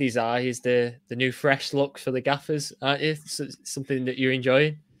catching Mindy's eye is the new fresh look for the gaffers, aren't you? So something that you're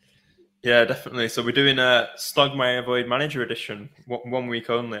enjoying? Yeah, definitely. So we're doing a Snog, marry, avoid manager edition, 1 week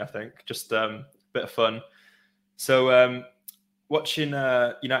only, I think. Just a bit of fun. So watching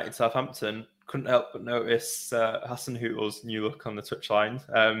United Southampton, couldn't help but notice Hasenhüttl's new look on the touchline.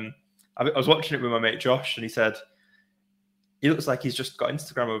 I was watching it with my mate Josh, and he said he looks like he's just got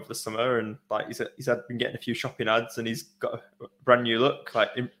Instagram over the summer, and like he's been getting a few shopping ads, and he's got a brand new look, like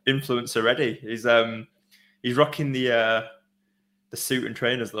influencer ready. He's rocking the suit and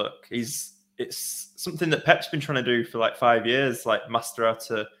trainers look. It's something that Pep's been trying to do for like 5 years, like master how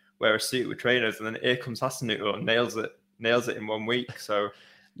to wear a suit with trainers, and then here comes Hasenhüttl and nails it in 1 week. So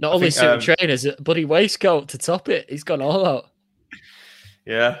not only suit and trainers, a bloody waistcoat to top it. He's gone all out.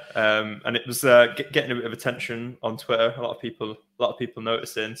 Yeah, and it was getting a bit of attention on Twitter. A lot of people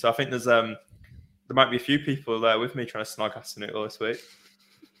noticing. So I think there might be a few people there with me trying to snog Hasenhüttl this week.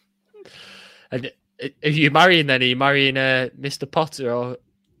 And are you marrying then? Are you marrying Mr. Potter, or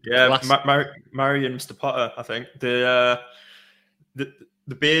Yeah, Murray and Mr. Potter. I think the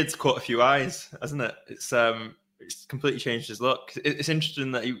beard's caught a few eyes, hasn't it? It's completely changed his look. It's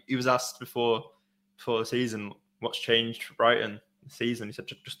interesting that he was asked before the season what's changed for Brighton this season. He said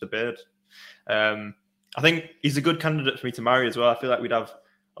just the beard. I think he's a good candidate for me to marry as well. I feel like we'd have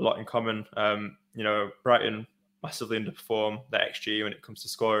a lot in common. Brighton massively underperform their XG when it comes to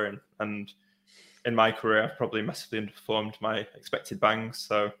scoring, and in my career, I've probably massively underperformed my expected bangs.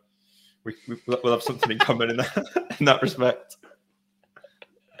 So we'll have something in common in that respect.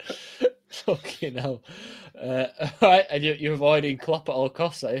 Fucking hell. Right, and you're avoiding Klopp at all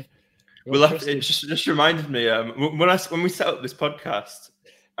costs, are you? It just reminded me when we set up this podcast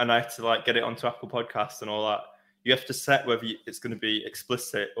and I had to get it onto Apple Podcasts and all that. You have to set whether it's going to be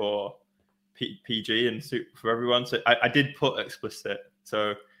explicit or PG and suit for everyone. So I did put explicit.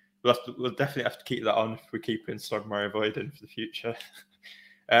 So we'll definitely have to keep that on if we keep in Snog avoiding for the future.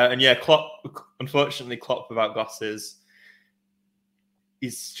 And yeah, unfortunately, Klopp without glasses,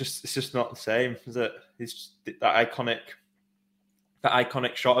 it's just not the same, is it? He's just that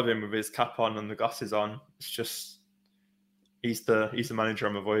iconic shot of him with his cap on and the glasses on. It's just he's the manager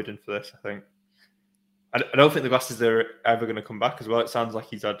I'm avoiding for this, I think. I don't think the glasses are ever going to come back as well. It sounds like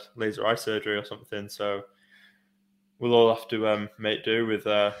he's had laser eye surgery or something. So we'll all have to make do with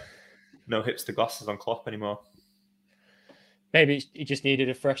no hipster glasses on Klopp anymore. Maybe he just needed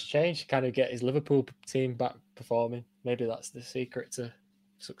a fresh change, kind of get his Liverpool team back performing. Maybe that's the secret to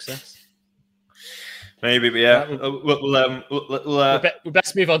success. Maybe, but yeah, we'll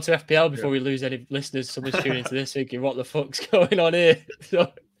best move on to FPL before we lose any listeners. Someone's tuning into this thinking, "What the fuck's going on here?"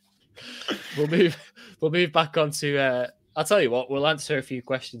 So we'll move back on to. I'll tell you what, we'll answer a few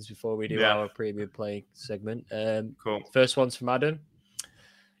questions before we do our premium playing segment. Cool. First one's from Adam.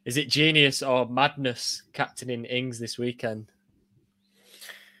 Is it genius or madness captaining Ings this weekend?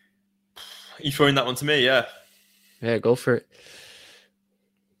 Are you throwing that one to me? Yeah. Yeah, go for it.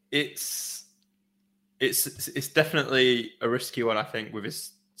 It's definitely a risky one, I think, with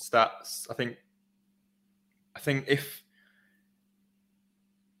his stats. I think if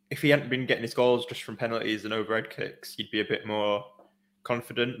he hadn't been getting his goals just from penalties and overhead kicks, you'd be a bit more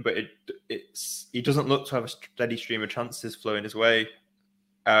confident. But he doesn't look to have a steady stream of chances flowing his way.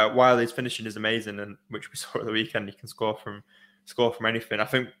 While his finishing is amazing, and which we saw at the weekend, he can score from anything. I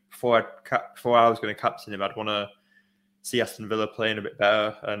think before I was going to captain him, I'd want to see Aston Villa playing a bit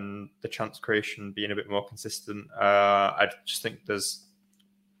better and the chance creation being a bit more consistent. I just think there's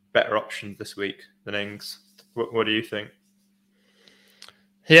better options this week than Ings. What do you think?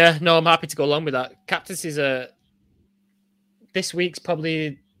 Yeah, no, I'm happy to go along with that. Captaincies this week's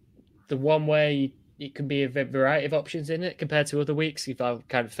probably the one where it can be a variety of options in it compared to other weeks. If our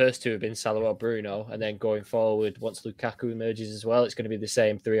kind of first two have been Salah or Bruno, and then going forward, once Lukaku emerges as well, it's going to be the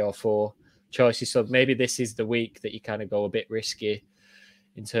same 3 or 4 choices. So maybe this is the week that you kind of go a bit risky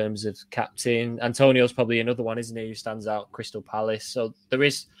in terms of captain. Antonio's probably another one, isn't he, who stands out, Crystal Palace. So there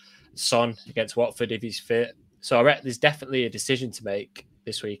is Son against Watford if he's fit. So I reckon there's definitely a decision to make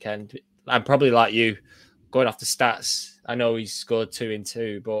this weekend. I'm probably like you, going off the stats. I know he's scored 2 in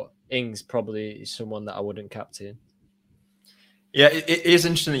 2, but Ings probably is someone that I wouldn't captain. Yeah, it is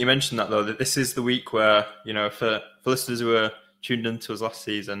interesting that you mentioned that, though, that this is the week where, for listeners who were tuned into us last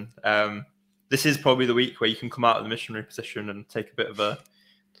season, this is probably the week where you can come out of the missionary position and take a bit of a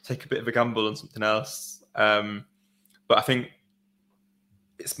gamble on something else. But I think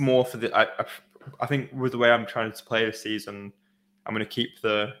it's more for the. I think with the way I'm trying to play this season, I'm going to keep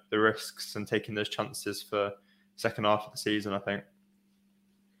the risks and taking those chances for second half of the season, I think.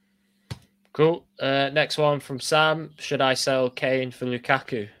 Cool. Next one from Sam. Should I sell Kane for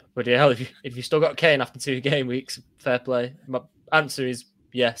Lukaku? But yeah, if you still got Kane after 2 game weeks, fair play. My answer is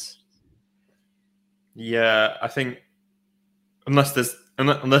yes. Yeah, I think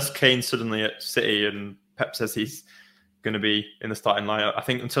unless Kane's suddenly at City and Pep says he's going to be in the starting lineup, I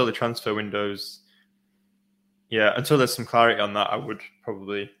think until the transfer windows, until there's some clarity on that, I would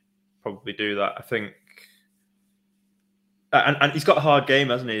probably do that. I think. And he's got a hard game,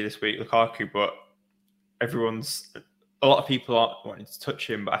 hasn't he, this week, Lukaku? But a lot of people aren't wanting to touch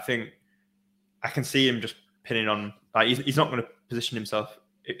him. But I think I can see him just pinning on. He's not going to position himself.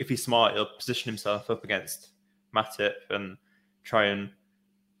 If he's smart, he'll position himself up against Matip and try and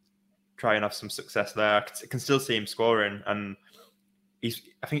have some success there. I can still see him scoring, and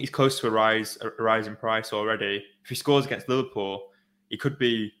I think he's close to a rise in price already. If he scores against Liverpool, he could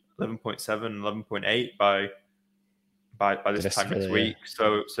be 11.7, 11.8 by this time next week.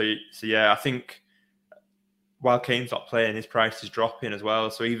 So yeah, I think while Kane's not playing, his price is dropping as well.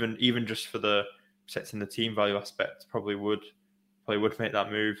 So even just for the protecting the team value aspect, probably would probably would make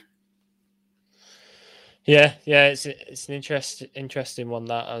that move. Yeah, it's an interesting one.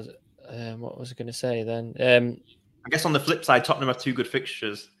 That what was I going to say then? I guess on the flip side, Tottenham have 2 good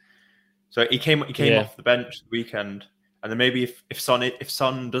fixtures, so he came off the bench the weekend, and then maybe if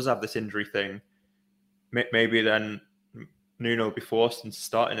Son does have this injury thing, maybe then Nuno will be forced into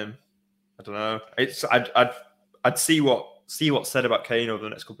starting him. I don't know. I'd see what's said about Kane over the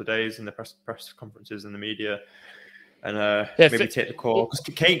next couple of days in the press conferences and the media, and maybe take the call, because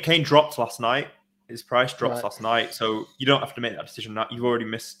Kane dropped last night. His price dropped last night, so you don't have to make that decision now. You've already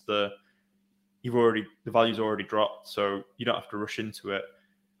missed the value's already dropped, so you don't have to rush into it.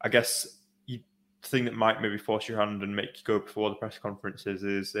 I guess the thing that might maybe force your hand and make you go before the press conferences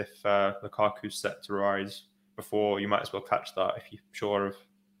is if Lukaku's set to rise before, you might as well catch that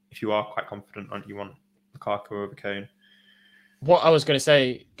if you are quite confident and you want Lukaku over Kane. What I was going to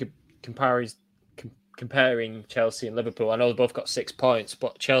say, comparing Chelsea and Liverpool, I know they both got 6 points,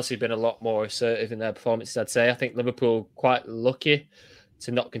 but Chelsea have been a lot more assertive in their performances, I'd say. I think Liverpool quite lucky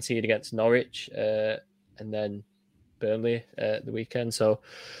to not concede against Norwich and then Burnley the weekend. So,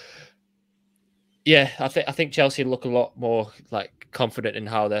 yeah, I think Chelsea look a lot more like confident in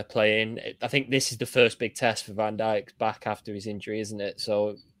how they're playing. I think this is the first big test for Van Dijk back after his injury, isn't it?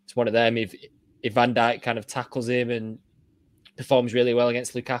 So it's one of them. If Van Dijk kind of tackles him and performs really well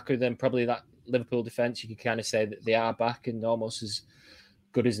against Lukaku, then probably that Liverpool defence, you can kind of say that they are back and almost as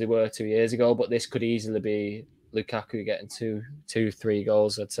good as they were 2 years ago. But this could easily be Lukaku getting 2-3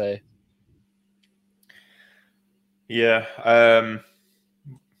 goals, I'd say. Yeah,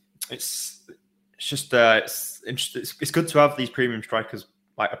 it's good to have these premium strikers,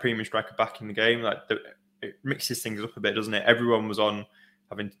 like a premium striker back in the game. Like it mixes things up a bit, doesn't it? Everyone was on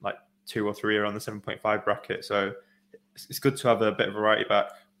having like 2 or 3 around the 7.5 bracket, so it's good to have a bit of variety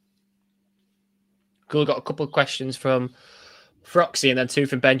back. Cool. Got a couple of questions from Froxy and then 2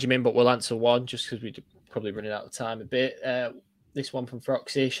 from Benjamin, but we'll answer one just because we're probably running out of time a bit. This one from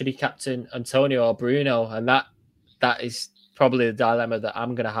Froxy: should he captain Antonio or Bruno? And that is probably the dilemma that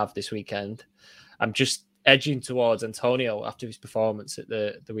I'm going to have this weekend. I'm just edging towards Antonio after his performance at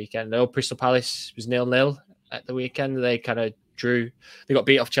the weekend. I know Crystal Palace was 0-0 at the weekend. They kind of drew. They got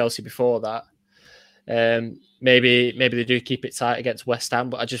beat off Chelsea before that. Maybe they do keep it tight against West Ham,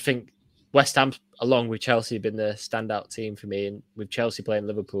 but I just think West Ham, along with Chelsea, have been the standout team for me. And with Chelsea playing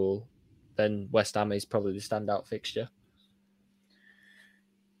Liverpool, then West Ham is probably the standout fixture.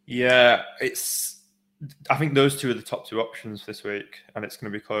 Yeah, I think those 2 are the top 2 options this week, and it's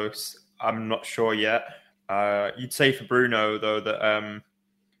going to be close. I'm not sure yet. You'd say for Bruno, though, that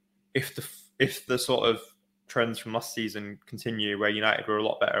if the sort of trends from last season continue, where United were a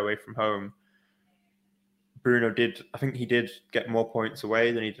lot better away from home, Bruno did get more points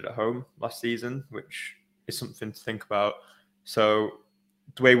away than he did at home last season, which is something to think about. So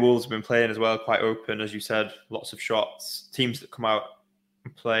the way Wolves have been playing as well, quite open, as you said, lots of shots. Teams that come out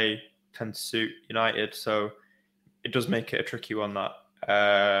and play tend to suit United, so it does make it a tricky one. That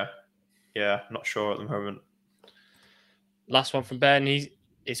not sure at the moment. Last one from Ben.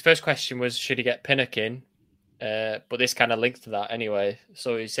 His first question was, should he get Pinnock in? But this kind of links to that anyway.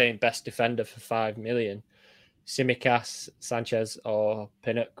 So he's saying best defender for 5 million. Tsimikas, Sanchez, or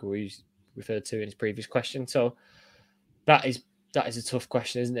Pinnock, who he's referred to in his previous question. So that is a tough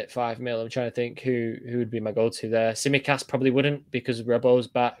question, isn't it? 5 million. I'm trying to think who would be my go-to there. Tsimikas probably wouldn't, because Rebo's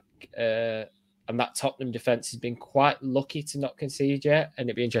back, and that Tottenham defence has been quite lucky to not concede yet, and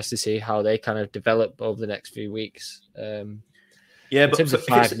it'd be interesting to see how they kind of develop over the next few weeks. Yeah, but if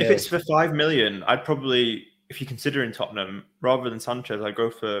it's for 5 million, I'd probably, if you're considering Tottenham, rather than Sanchez, I'd go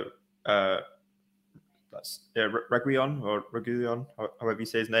for Reguilon, however you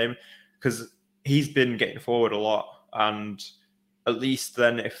say his name, because he's been getting forward a lot, and at least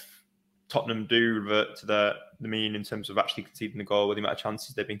then if Tottenham do revert to the mean in terms of actually conceding the goal with the amount of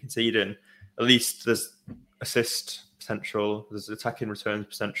chances they've been conceding, at least there's assist potential, there's attacking returns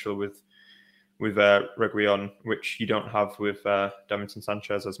potential with Reguilon, which you don't have with Davinson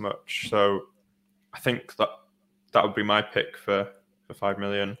Sanchez as much. So I think that would be my pick for 5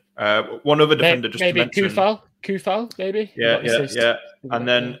 million. One other defender just maybe to mention. Kufal, maybe? Yeah. And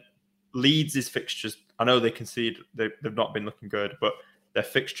then Leeds' fixtures, I know they concede, they've not been looking good, but their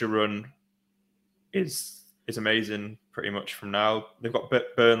fixture run is amazing pretty much from now. They've got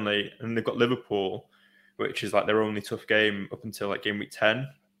Burnley and they've got Liverpool, which is like their only tough game up until like game week 10.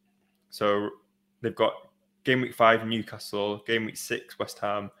 So they've got game week 5 Newcastle, game week 6 West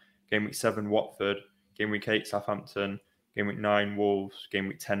Ham, game week 7 Watford, game week 8 Southampton, game week 9 Wolves, game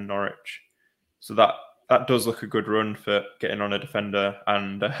week 10 Norwich. So that does look a good run for getting on a defender,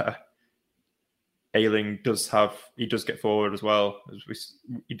 and Ayling does get forward as well.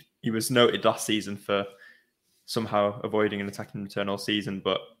 He was noted last season for somehow avoiding an attacking return all season,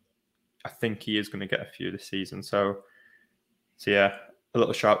 but I think he is going to get a few this season. So yeah, a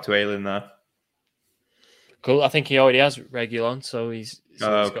little shout to Ayling there. Cool. I think he already has Regulon, so he's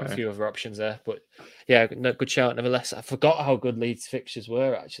Okay. got a few other options there. But yeah, good shout nevertheless. I forgot how good Leeds fixtures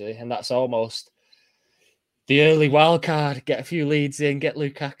were actually, and that's almost the early wild card. Get a few leads in, get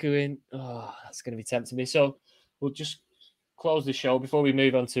Lukaku in. Oh, that's going to be tempting me. So we'll just close the show before we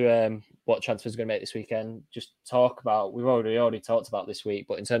move on to what transfers are going to make this weekend. Just talk about, we've already talked about this week,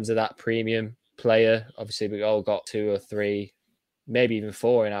 but in terms of that premium player, obviously we all got 2 or 3, maybe even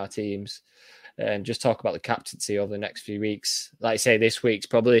 4 in our teams. And just talk about the captaincy over the next few weeks. Like I say, this week's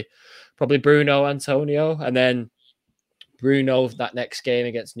probably Bruno, Antonio, and then Bruno that next game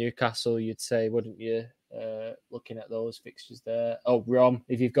against Newcastle. You'd say, wouldn't you? Looking at those fixtures there. Oh, Rom,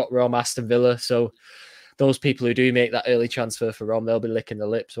 if you've got Rom, Aston Villa. So those people who do make that early transfer for Rom, they'll be licking their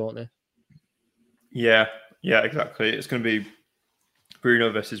lips, won't they? Yeah, exactly. It's going to be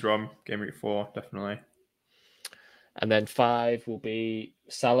Bruno versus Rom, Gameweek 4, definitely. And then 5 will be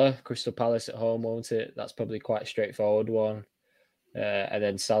Salah, Crystal Palace at home, won't it? That's probably quite a straightforward one. And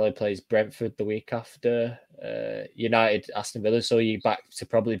then Salah plays Brentford the week after. United, Aston Villa. So you're back to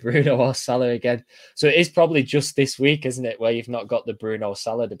probably Bruno or Salah again. So it is probably just this week, isn't it, where you've not got the Bruno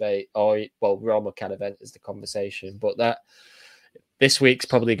Salah debate, or Roma kind of enters the conversation. But that this week's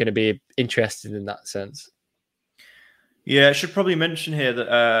probably going to be interesting in that sense. Yeah, I should probably mention here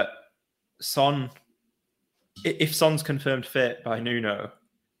that Son, if Son's confirmed fit by Nuno,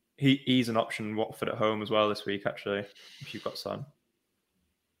 he's an option Watford at home as well this week, actually, if you've got Son.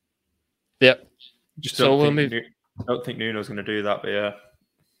 Yep. I don't think Nuno's going to do that, but yeah.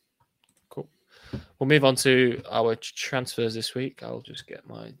 Cool. We'll move on to our transfers this week. I'll just get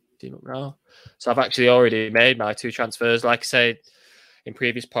my team up now. So I've actually already made my 2 transfers. Like I said in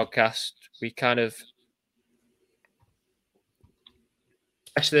previous podcasts, we kind of,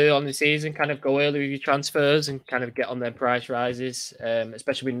 especially on the season, kind of go early with your transfers and kind of get on their price rises,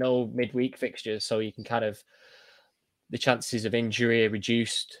 especially with no midweek fixtures. So you can kind of, the chances of injury are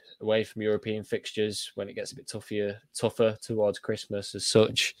reduced away from European fixtures when it gets a bit tougher towards Christmas as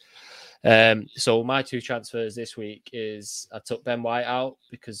such. So my 2 transfers this week is I took Ben White out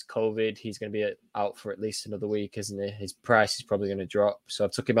because COVID. He's going to be out for at least another week, isn't he? His price is probably going to drop. So I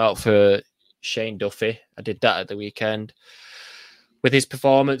took him out for Shane Duffy. I did that at the weekend. With his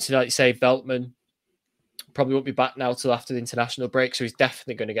performance, like you say, Veltman probably won't be back now till after the international break, so he's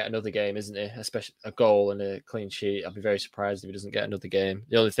definitely going to get another game, isn't he? Especially a goal and a clean sheet. I'd be very surprised if he doesn't get another game.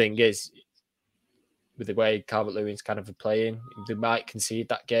 The only thing is, with the way Calvert-Lewin's kind of playing, they might concede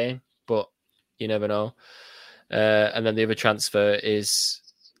that game, but you never know. And then the other transfer is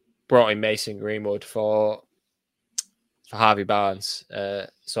brought in Mason Greenwood for Harvey Barnes.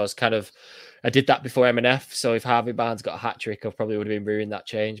 So I did that before M&F. So if Harvey Barnes got a hat trick, I probably would have been ruining that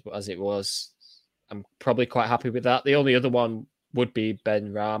change. But as it was, I'm probably quite happy with that. The only other one would be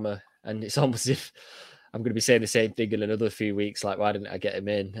Benrahma. And it's almost as if I'm going to be saying the same thing in another few weeks. Like, why didn't I get him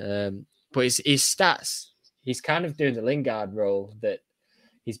in? But his stats, he's kind of doing the Lingard role that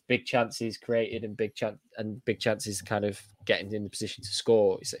his big chances created and big chances kind of getting in the position to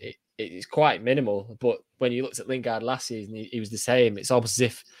score. It's quite minimal. But when you looked at Lingard last season, he was the same. It's almost as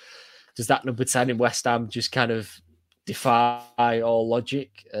if, does that number 10 in West Ham just kind of defy all logic?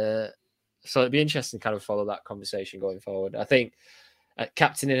 So it'd be interesting to kind of follow that conversation going forward. I think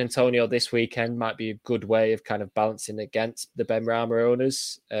captaining Antonio this weekend might be a good way of kind of balancing against the Benrahma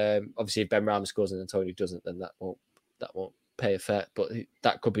owners. Obviously, if Benrahma scores and Antonio doesn't, then that won't pay effect. But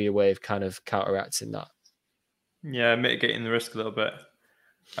that could be a way of kind of counteracting that. Yeah, mitigating the risk a little bit.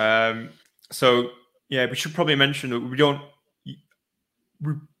 So yeah, we should probably mention that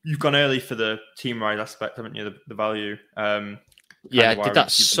you've gone early for the team ride aspect, haven't you? The value. Yeah, I did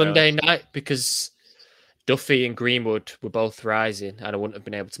that Sunday night because Duffy and Greenwood were both rising, and I wouldn't have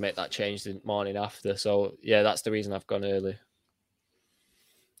been able to make that change the morning after. So yeah, that's the reason I've gone early.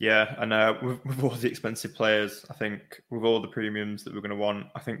 Yeah, and with all the expensive players, I think with all the premiums that we're going to want,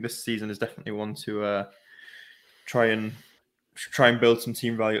 I think this season is definitely one to try and build some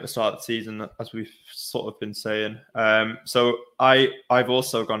team value at the start of the season, as we've sort of been saying. So I've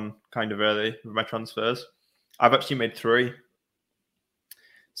also gone kind of early with my transfers. I've actually made 3.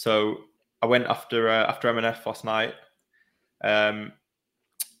 So I went after M&F last night.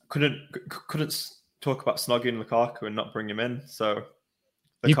 Couldn't talk about Snog and Lukaku and not bring him in. So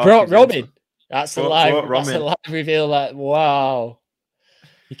you brought Rom in. That's a live reveal. Like, wow.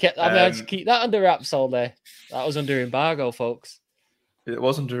 You kept. I had to keep that under wraps all day. That was under embargo, folks. It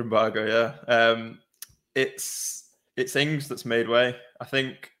was under embargo, yeah. it's Ings that's made way. I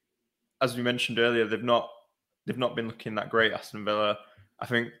think, as we mentioned earlier, they've not been looking that great, Aston Villa. I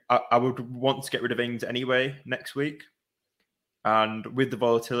think I would want to get rid of Ings anyway next week. And with the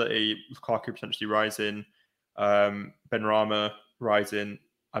volatility, Lukaku potentially rising, Benrahma rising.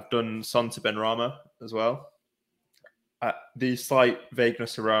 I've done Son to Benrahma as well. The slight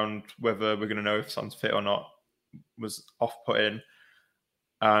vagueness around whether we're going to know if Son's fit or not was off-putting.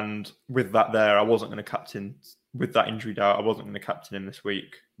 And with that there, I wasn't going to captain. With that injury doubt, I wasn't going to captain him this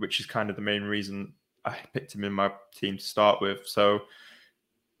week, which is kind of the main reason I picked him in my team to start with. So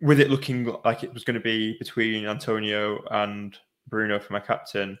with it looking like it was going to be between Antonio and Bruno for my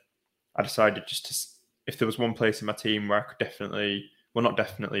captain, I decided just to, if there was one place in my team where I could definitely, well, not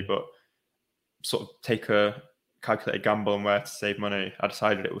definitely, but sort of take a calculated gamble on where to save money, I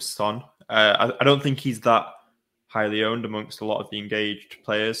decided it was Son. I don't think he's that highly owned amongst a lot of the engaged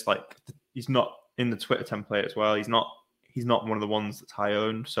players. Like, he's not in the Twitter template as well. He's not one of the ones that's high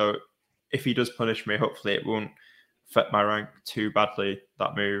owned. So if he does punish me, hopefully it won't affect my rank too badly,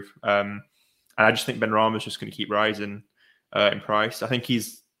 that move. And I just think Benrahma's just going to keep rising in price. I think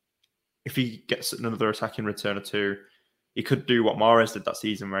if he gets another attacking return or two, he could do what Mahrez did that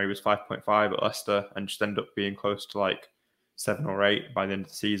season where he was 5.5 at Leicester and just end up being close to like 7 or 8 by the end of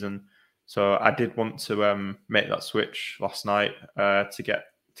the season. So I did want to make that switch last night to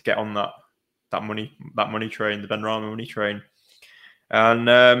get on that money train, the Benrahma money train.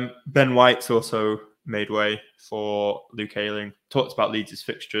 And Ben White's also made way for Luke Ayling. Talked about Leeds'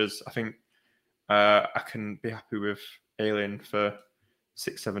 fixtures. I think I can be happy with Ayling for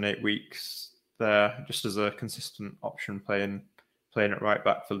 6, 7, 8 weeks there, just as a consistent option playing at right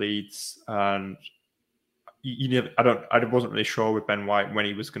back for Leeds. And I wasn't really sure with Ben White when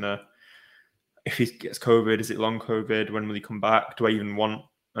he was gonna. If he gets COVID, is it long COVID? When will he come back? Do I even want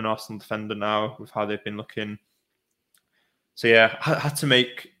an Arsenal defender now with how they've been looking? So yeah, I had to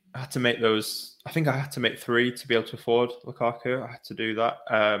make those. I think I had to make 3 to be able to afford Lukaku. I had to do that.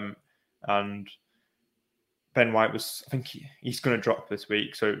 And Ben White was, I think he's going to drop this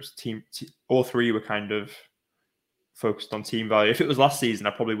week. So it was all 3 were kind of focused on team value. If it was last season,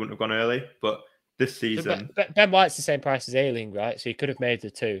 I probably wouldn't have gone early. But this season, Ben White's the same price as Ayling, right? So he could have made the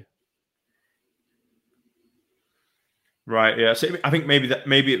 2. Right, yeah. So I think maybe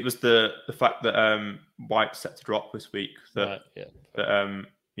it was the fact that White's set to drop this week. Yeah.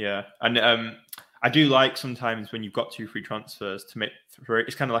 And I do like sometimes when you've got 2 free transfers to make 3.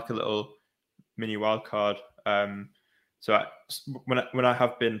 It's kind of like a little mini wild card. So when I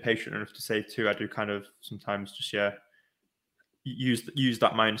have been patient enough to say 2, I do kind of sometimes just use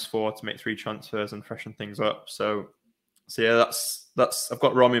that -4 to make 3 transfers and freshen things up. So yeah, that's I've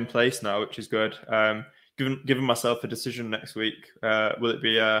got Rom in place now, which is good. Giving myself a decision next week. Will it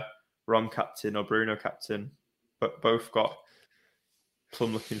be a Rom captain or Bruno captain? But both got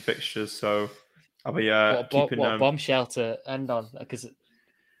plum-looking fixtures, so I'll be keeping... What bombshell to end on, because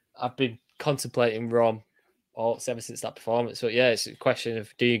I've been contemplating Rom ever since that performance. So yeah, it's a question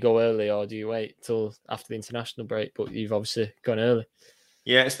of, do you go early or do you wait till after the international break? But you've obviously gone early.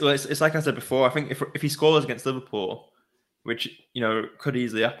 Yeah, it's like I said before. I think if he scores against Liverpool, which could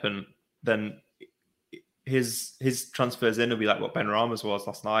easily happen, then his transfers in will be like what Benrahma's was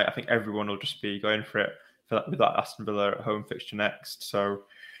last night. I think everyone will just be going for it with that Aston Villa at home fixture next. So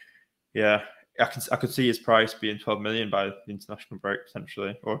yeah, I could see his price being 12 million by the international break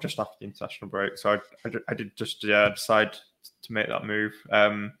potentially, or just after the international break. So I did just decide to make that move.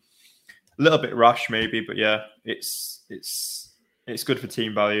 A little bit rash maybe, but yeah, it's good for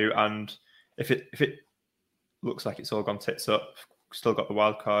team value. And if it looks like it's all gone tits up, still got the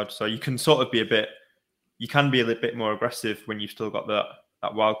wild card, so you can sort of be a little bit more aggressive when you've still got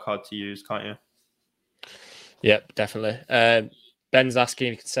that wild card to use, can't you? Yep, definitely. Ben's asking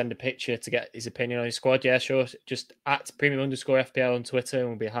if you can send a picture to get his opinion on his squad. Yeah, sure. Just at @premium_FPL on Twitter, and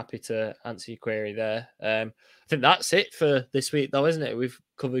we'll be happy to answer your query there. I think that's it for this week, though, isn't it? We've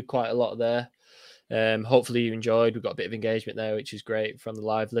covered quite a lot there. Hopefully you enjoyed. We've got a bit of engagement there, which is great from the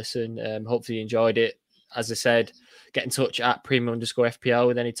live listen. Hopefully you enjoyed it. As I said, get in touch at @premium_FPL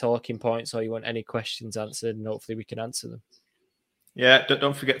with any talking points, or you want any questions answered, and hopefully we can answer them. Yeah,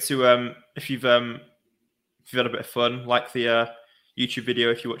 don't forget to if you've had a bit of fun, like the YouTube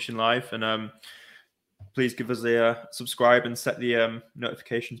video if you're watching live, and please give us a subscribe and set the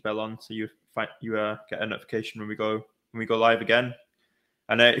notifications bell on so you get a notification when we go live again.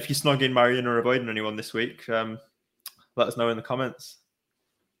 And if you're snogging, marrying, or avoiding anyone this week, let us know in the comments.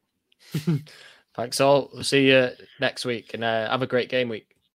 Thanks all. We'll see you next week, and have a great game week.